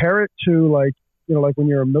I compare it to like when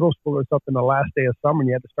you're in middle school or something, the last day of summer and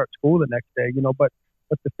you had to start school the next day, but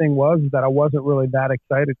the thing was that I wasn't really that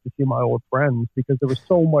excited to see my old friends because there was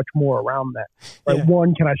so much more around that. Right? Yeah.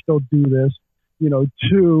 One, can I still do this?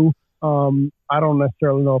 Two, I don't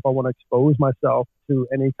necessarily know if I want to expose myself to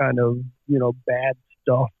any kind of, bad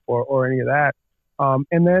stuff or any of that.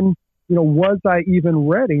 And then, was I even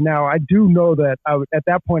ready? Now, I do know that at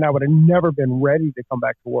that point, I would have never been ready to come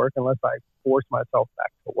back to work unless I forced myself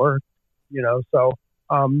back to work, so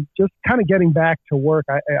just kind of getting back to work,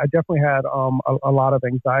 I definitely had a lot of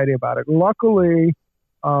anxiety about it. Luckily,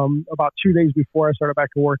 about 2 days before I started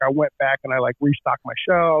back to work, I went back and I restocked my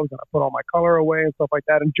shelves and I put all my color away and stuff like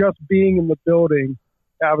that. And just being in the building,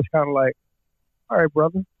 I was kind of like, all right,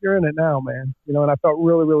 brother, you're in it now, man. And I felt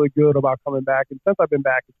really, really good about coming back. And since I've been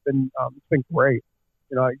back, it's been great.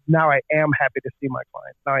 Now I am happy to see my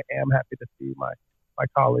clients. Now I am happy to see my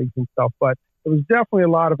colleagues and stuff. But there was definitely a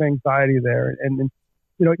lot of anxiety there. And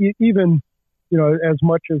even, as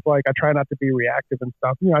much as I try not to be reactive and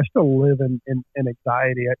stuff, I still live in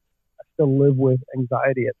anxiety. I still live with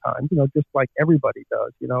anxiety at times, just like everybody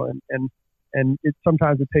does, and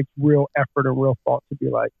sometimes it takes real effort and real thought to be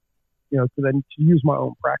like, to then to use my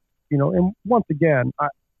own practice, and once again,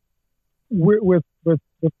 with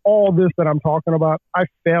all this that I'm talking about, I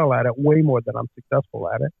fail at it way more than I'm successful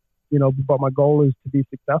at it. But my goal is to be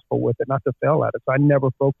successful with it, not to fail at it. So I never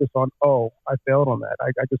focus on, I failed on that.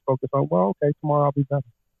 I just focus on, okay, tomorrow I'll be better.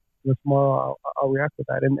 Tomorrow I'll react to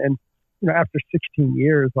that. And after 16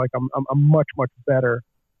 years, I'm much, much better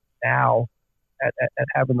now at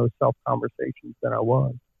having those self conversations than I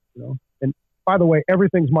was, And by the way,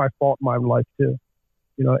 everything's my fault in my life too.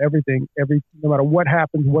 Everything, no matter what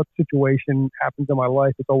happens, what situation happens in my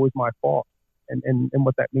life, it's always my fault. And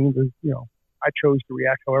what that means is, I chose to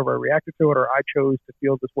react however I reacted to it, or I chose to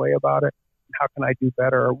feel this way about it. How can I do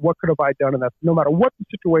better? Or what could have I done in that? No matter what the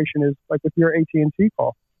situation is, like with your AT&T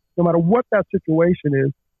call, no matter what that situation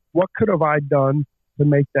is, what could have I done to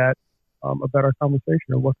make that a better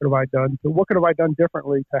conversation? Or what could have I done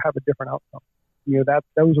differently to have a different outcome?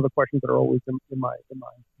 Those are the questions that are always in my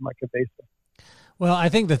cabeça. Well, I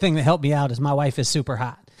think the thing that helped me out is my wife is super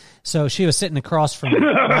hot. So she was sitting across from me,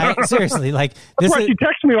 right? Seriously, That's why she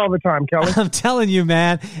texts me all the time, Kelly. I'm telling you,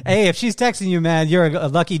 man. Hey, if she's texting you, man, you're a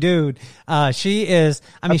lucky dude. She is,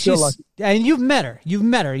 she's, lucky. And you've met her.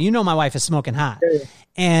 You know my wife is smoking hot. Yeah.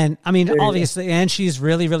 And, obviously, and she's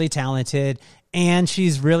really, really talented. And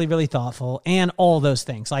she's really, really thoughtful and all those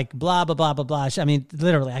things like blah, blah, blah, blah, blah.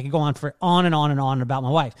 Literally, I could go on and on about my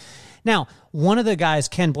wife. Now, one of the guys,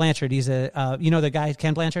 Ken Blanchard, he's the guy,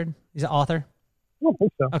 Ken Blanchard? He's an author. I don't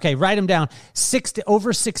think so. Okay, write him down.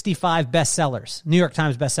 Over 65 bestsellers, New York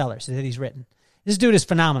Times bestsellers that he's written. This dude is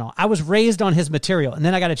phenomenal. I was raised on his material, and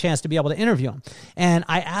then I got a chance to be able to interview him. And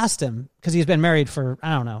I asked him, because he's been married for,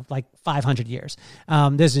 500 years.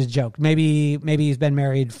 This is a joke. Maybe he's been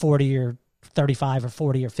married 40 or 35 or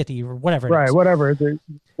 40 or 50 or whatever it is. Right, whatever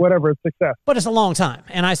it's success. But it's a long time.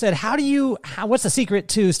 And I said, what's the secret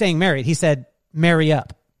to staying married? He said, marry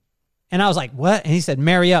up. And I was like, what? And he said,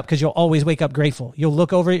 marry up, because you'll always wake up grateful. You'll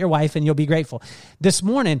look over at your wife and you'll be grateful. This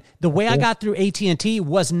morning, the way I got through AT&T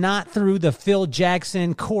was not through the Phil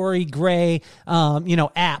Jackson, Corey Gray,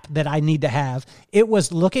 app that I need to have. It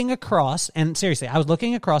was looking across, and seriously, I was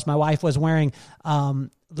looking across. My wife was wearing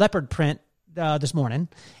leopard print this morning,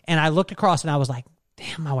 and I looked across and I was like,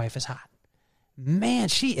 damn, my wife is hot. Man,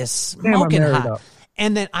 she is smoking hot. Up.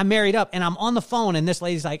 And then I married up, and I'm on the phone, and this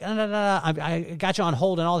lady's like, I got you on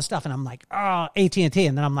hold and all this stuff. And I'm like, AT&T.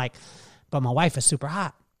 And then I'm like, but my wife is super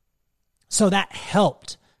hot. So that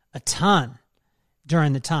helped a ton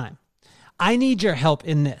during the time. I need your help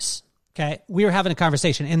in this, okay? We were having a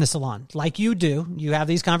conversation in the salon. Like you do, you have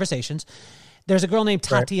these conversations. There's a girl named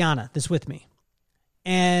Tatiana that's with me.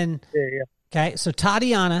 And okay, so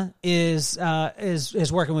Tatiana is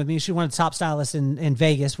working with me. She's one of the top stylists in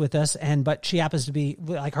Vegas with us, but she happens to be,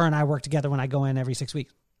 like, her and I work together when I go in every 6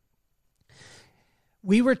 weeks.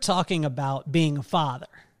 We were talking about being a father,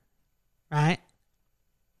 right?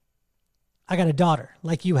 I got a daughter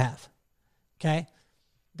like you have. Okay.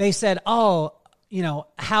 They said, oh,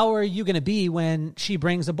 how are you going to be when she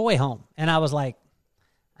brings a boy home? And I was like,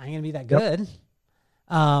 I ain't going to be that good. Yep.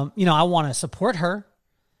 I want to support her.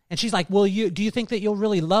 And she's like, do you think that you'll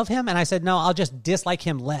really love him? And I said, no, I'll just dislike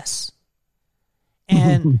him less.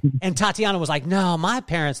 And Tatiana was like, no, my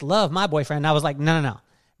parents love my boyfriend. And I was like, no.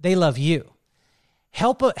 They love you.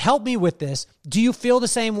 Help me with this. Do you feel the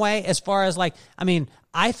same way as far as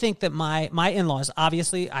I think that my in-laws,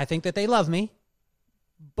 obviously, I think that they love me,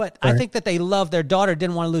 but right. I think that they love their daughter,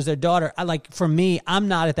 didn't want to lose their daughter. For me, I'm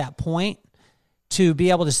not at that point to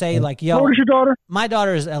be able to say yo. How old is your daughter? My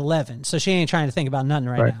daughter is 11, so she ain't trying to think about nothing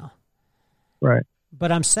right now. Right.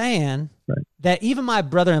 But I'm saying that even my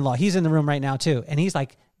brother-in-law, he's in the room right now too, and he's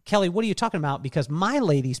like, Kelly, what are you talking about? Because my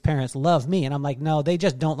lady's parents love me. And I'm like, no, they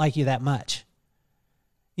just don't like you that much.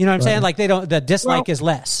 You know what I'm saying? Like the dislike is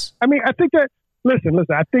less. I mean, I think that, listen,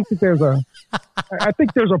 I think that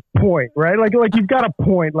there's a point, right? Like you've got a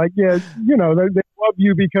point. They love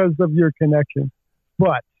you because of your connection.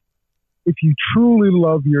 But if you truly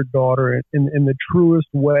love your daughter in the truest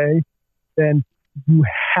way, then you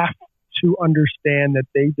have to understand that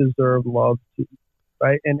they deserve love too,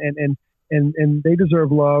 right? And they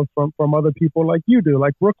deserve love from other people like you do,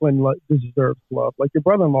 like Brooklyn deserves love, like your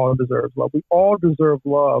brother-in-law deserves love. We all deserve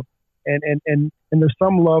love, and there's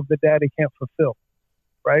some love that Daddy can't fulfill,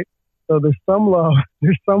 right? So there's some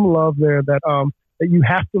love there that you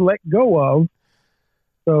have to let go of,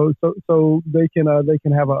 so they can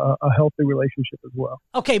have a healthy relationship as well.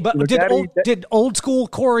 Okay, but did old school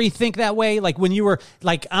Corey think that way? Like when you were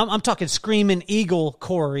I'm talking screaming eagle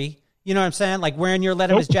Corey. You know what I'm saying? Like wearing your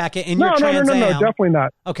Letterman's jacket in your Trans Am. No, definitely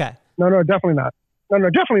not. Okay. No, definitely not. No,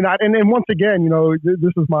 definitely not. And once again,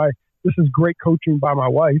 this is great coaching by my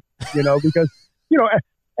wife, because,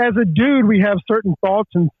 as a dude, we have certain thoughts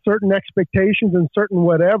and certain expectations and certain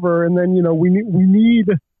whatever. And then, we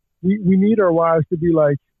need our wives to be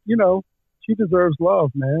like, she deserves love,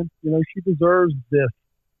 man. She deserves this,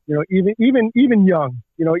 even young,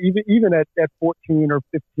 even at 14 or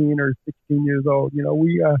 15 or 16 years old,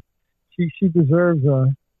 she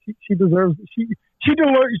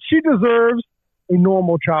deserves a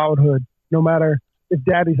normal childhood, no matter if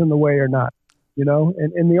Daddy's in the way or not, and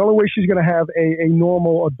the only way she's going to have a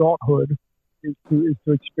normal adulthood is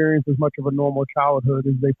to experience as much of a normal childhood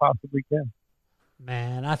as they possibly can.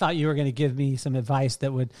 Man, I thought you were going to give me some advice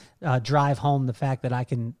that would drive home the fact that I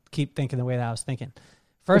can keep thinking the way that I was thinking.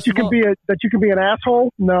 First, that you can be an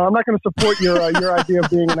asshole. No, I'm not going to support your idea of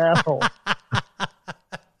being an asshole.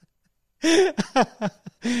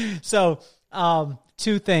 So,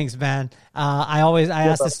 two things, man. I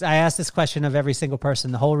ask this question of every single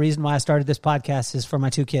person. The whole reason why I started this podcast is for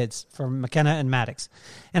my two kids, for McKenna and Maddox.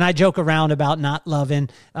 And I joke around about not loving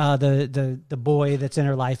the boy that's in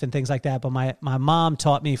her life and things like that. But my mom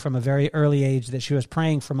taught me from a very early age that she was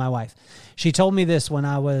praying for my wife. She told me this when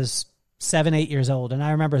I was 7, 8 years old. And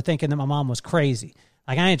I remember thinking that my mom was crazy.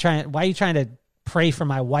 Like, why are you trying to pray for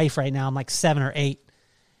my wife right now? I'm like 7 or 8.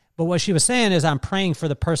 But what she was saying is, I'm praying for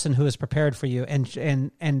the person who is prepared for you,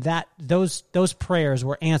 and that those prayers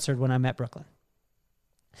were answered when I met Brooklyn.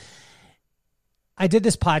 I did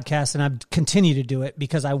this podcast, and I continue to do it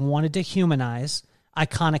because I wanted to humanize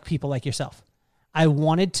iconic people like yourself. I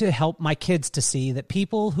wanted to help my kids to see that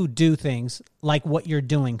people who do things like what you're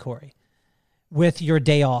doing, Corey, with your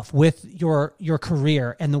day off, with your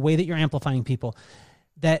career, and the way that you're amplifying people,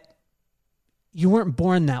 that you weren't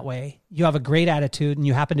born that way. You have a great attitude and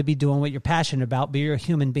you happen to be doing what you're passionate about, but you're a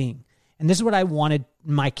human being. And this is what I wanted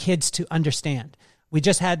my kids to understand. I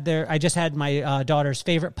just had my daughter's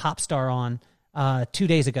favorite pop star on 2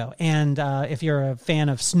 days ago. And if you're a fan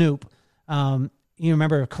of Snoop, you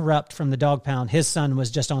remember Corrupt from the Dog Pound. His son was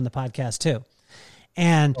just on the podcast too.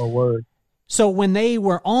 And word. So when they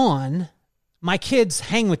were on, my kids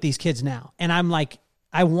hang with these kids now. And I'm like,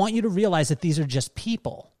 I want you to realize that these are just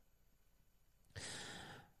people.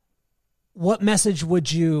 What message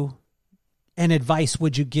and advice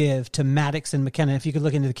would you give to Maddox and McKenna? If you could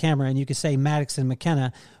look into the camera and you could say, Maddox and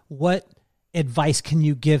McKenna, what advice can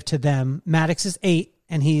you give to them? Maddox is 8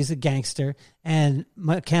 and he's a gangster, and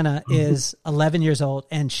McKenna is 11 years old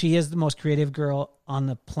and she is the most creative girl on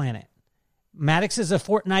the planet. Maddox is a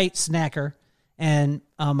Fortnite snacker, and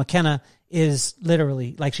McKenna is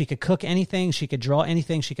literally like, she could cook anything, she could draw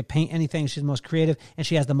anything, she could paint anything. She's the most creative and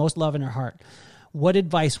she has the most love in her heart. What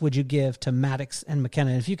advice would you give to Maddox and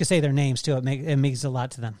McKenna? If you could say their names too, it means a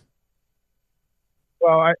lot to them.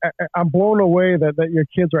 Well, I'm blown away that your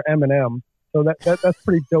kids are Eminem. So that's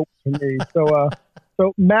pretty dope to me.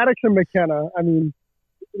 So Maddox and McKenna, I mean,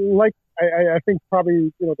 like I think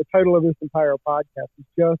probably, the title of this entire podcast is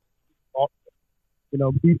just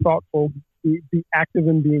thoughtful. Be thoughtful, be active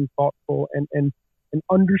in being thoughtful, and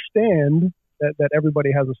understand that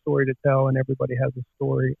everybody has a story to tell, and everybody has a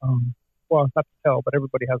story, well, not to tell, but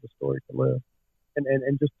everybody has a story to live,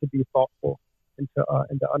 and just to be thoughtful and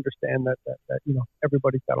to understand that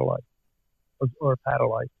everybody's got a life or have had a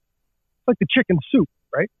life. It's like the chicken soup,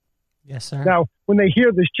 right? Yes, sir. Now, when they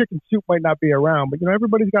hear this chicken soup might not be around, but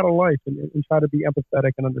everybody's got a life, and try to be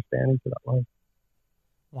empathetic and understanding to that life.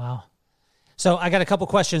 Wow. So I got a couple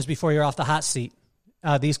questions before you're off the hot seat.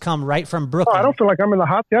 These come right from Brooklyn. Oh, I don't feel like I'm in the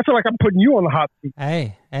hot seat. I feel like I'm putting you on the hot seat.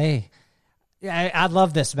 Hey. I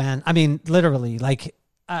love this, man. I mean, literally, like,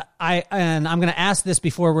 and I'm going to ask this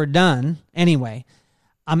before we're done anyway.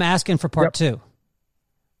 I'm asking for part two.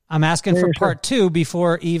 I'm asking for part two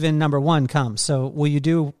before even number one comes. So will you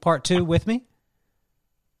do part two with me?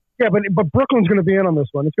 Yeah, but Brooklyn's going to be in on this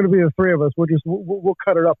one. It's going to be the three of us. We'll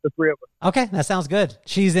cut it up, the three of us. Okay, that sounds good.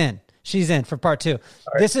 She's in for part two.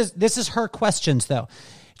 Right. This is her questions though.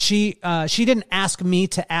 She didn't ask me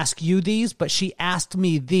to ask you these, but she asked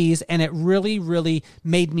me these, and it really, really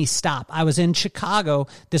made me stop. I was in Chicago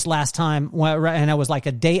this last time, and it was like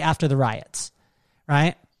a day after the riots,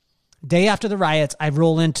 right? Day after the riots, I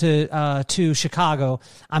roll into to Chicago.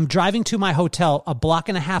 I'm driving to my hotel a block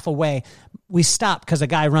and a half away. We stop because a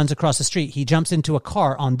guy runs across the street. He jumps into a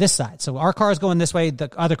car on this side. So our car is going this way. The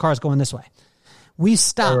other car is going this way. We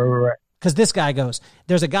stop because this guy goes,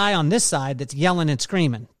 there's a guy on this side that's yelling and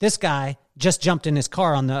screaming. This guy just jumped in his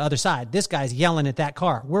car on the other side. This guy's yelling at that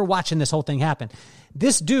car. We're watching this whole thing happen.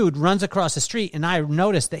 This dude runs across the street, and I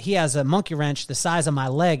noticed that he has a monkey wrench the size of my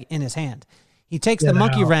leg in his hand. He takes the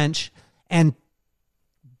monkey wrench and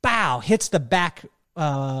hits the back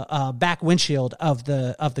windshield of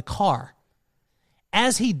the car.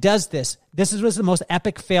 As he does this was the most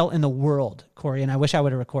epic fail in the world, Corey, and I wish I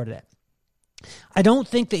would have recorded it. I don't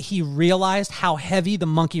think that he realized how heavy the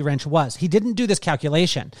monkey wrench was. He didn't do this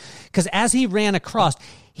calculation because as he ran across,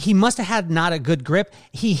 he must have had not a good grip.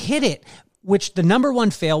 He hit it, which the number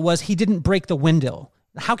one fail was he didn't break the window.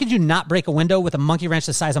 How could you not break a window with a monkey wrench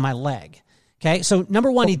the size of my leg? Okay, so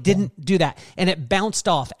number one, he didn't do that, and it bounced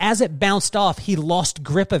off. As it bounced off, he lost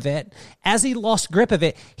grip of it. As he lost grip of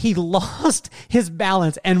it, he lost his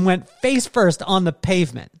balance and went face first on the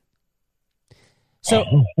pavement. So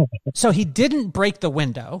he didn't break the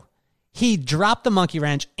window. He dropped the monkey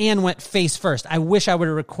wrench and went face first. I wish I would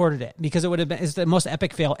have recorded it because it's the most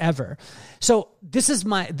epic fail ever. So this is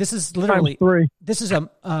literally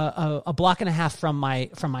a block and a half from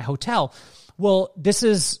my hotel. Well, this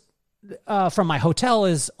is. From my hotel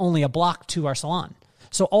is only a block to our salon.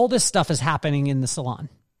 So all this stuff is happening in the salon,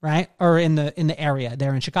 right? Or in the area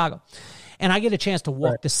there in Chicago. And I get a chance to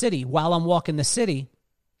walk the city. While I'm walking the city,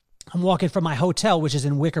 I'm walking from my hotel, which is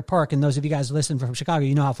in Wicker Park. And those of you guys listening from Chicago,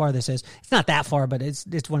 you know how far this is. It's not that far, but it's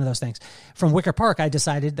one of those things. From Wicker Park, I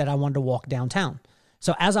decided that I wanted to walk downtown.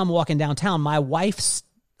 So as I'm walking downtown, my wife,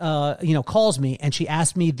 calls me and she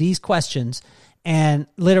asked me these questions. And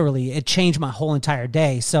literally, it changed my whole entire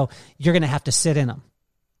day. So you're going to have to sit in them.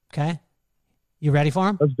 Okay? You ready for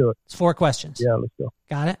them? Let's do it. It's 4 questions. Yeah, let's go.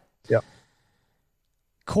 Got it? Yeah.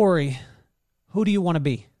 Corey, who do you want to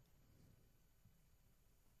be?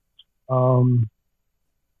 Honestly,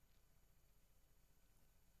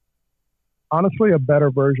 a better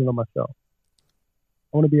version of myself.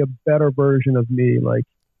 I want to be a better version of me. Like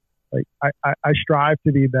I strive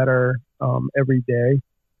to be better every day.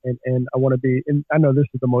 And I want to be, and I know this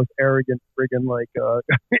is the most arrogant friggin'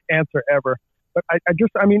 answer ever, but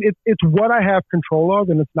it's what I have control of,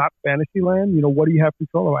 and it's not fantasy land. What do you have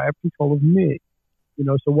control of? I have control of me.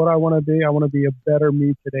 So what I want to be, I want to be a better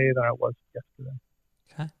me today than I was yesterday.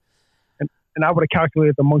 Okay. And I would have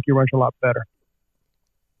calculated the monkey wrench a lot better.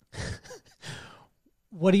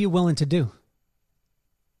 What are you willing to do?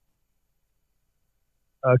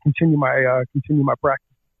 Continue my practice.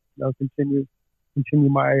 Continue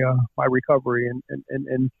my recovery and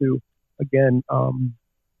to again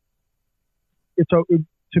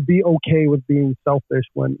to be okay with being selfish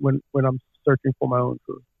when I'm searching for my own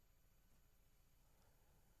truth.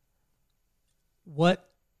 What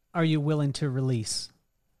are you willing to release?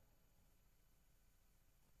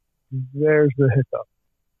 There's the hiccup.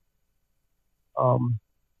 I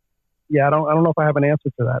don't know if I have an answer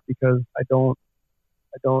to that because I don't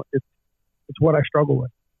it's what I struggle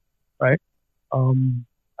with, right?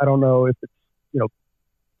 I don't know if it's,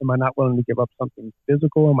 am I not willing to give up something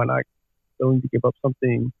physical? Am I not willing to give up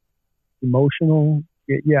something emotional?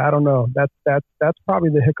 Yeah, I don't know. That's probably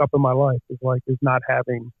the hiccup in my life is not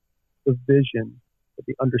having the vision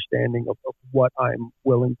with the understanding of what I'm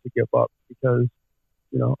willing to give up, because,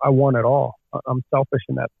 I want it all. I'm selfish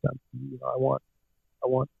in that sense. I want the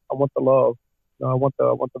love. I want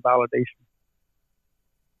the validation.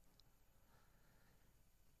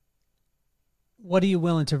 What are you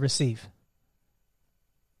willing to receive?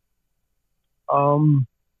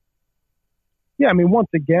 Yeah, I mean, once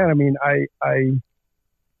again, I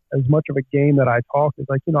as much of a game that I talk is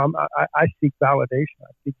like, I seek validation.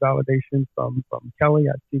 I seek validation from Kelly.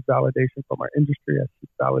 I seek validation from our industry. I seek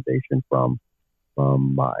validation from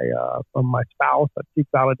my spouse. I seek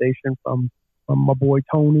validation from my boy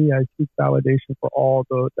Tony. I seek validation for all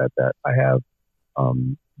that I have,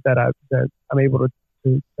 that I'm able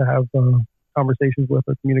to have conversations with,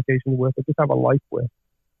 or communications with, or just have a life with.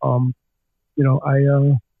 I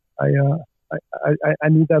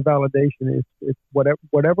need that validation. It's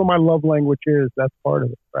whatever my love language is, that's part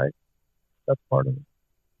of it, right? That's part of it.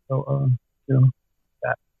 So,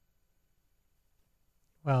 that.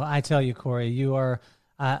 Well, I tell you, Corey, you are,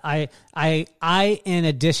 I, in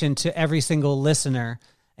addition to every single listener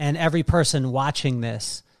and every person watching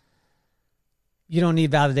this, you don't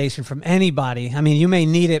need validation from anybody. I mean, you may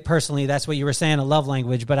need it personally. That's what you were saying, a love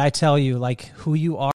language, but I tell you, like, who you are.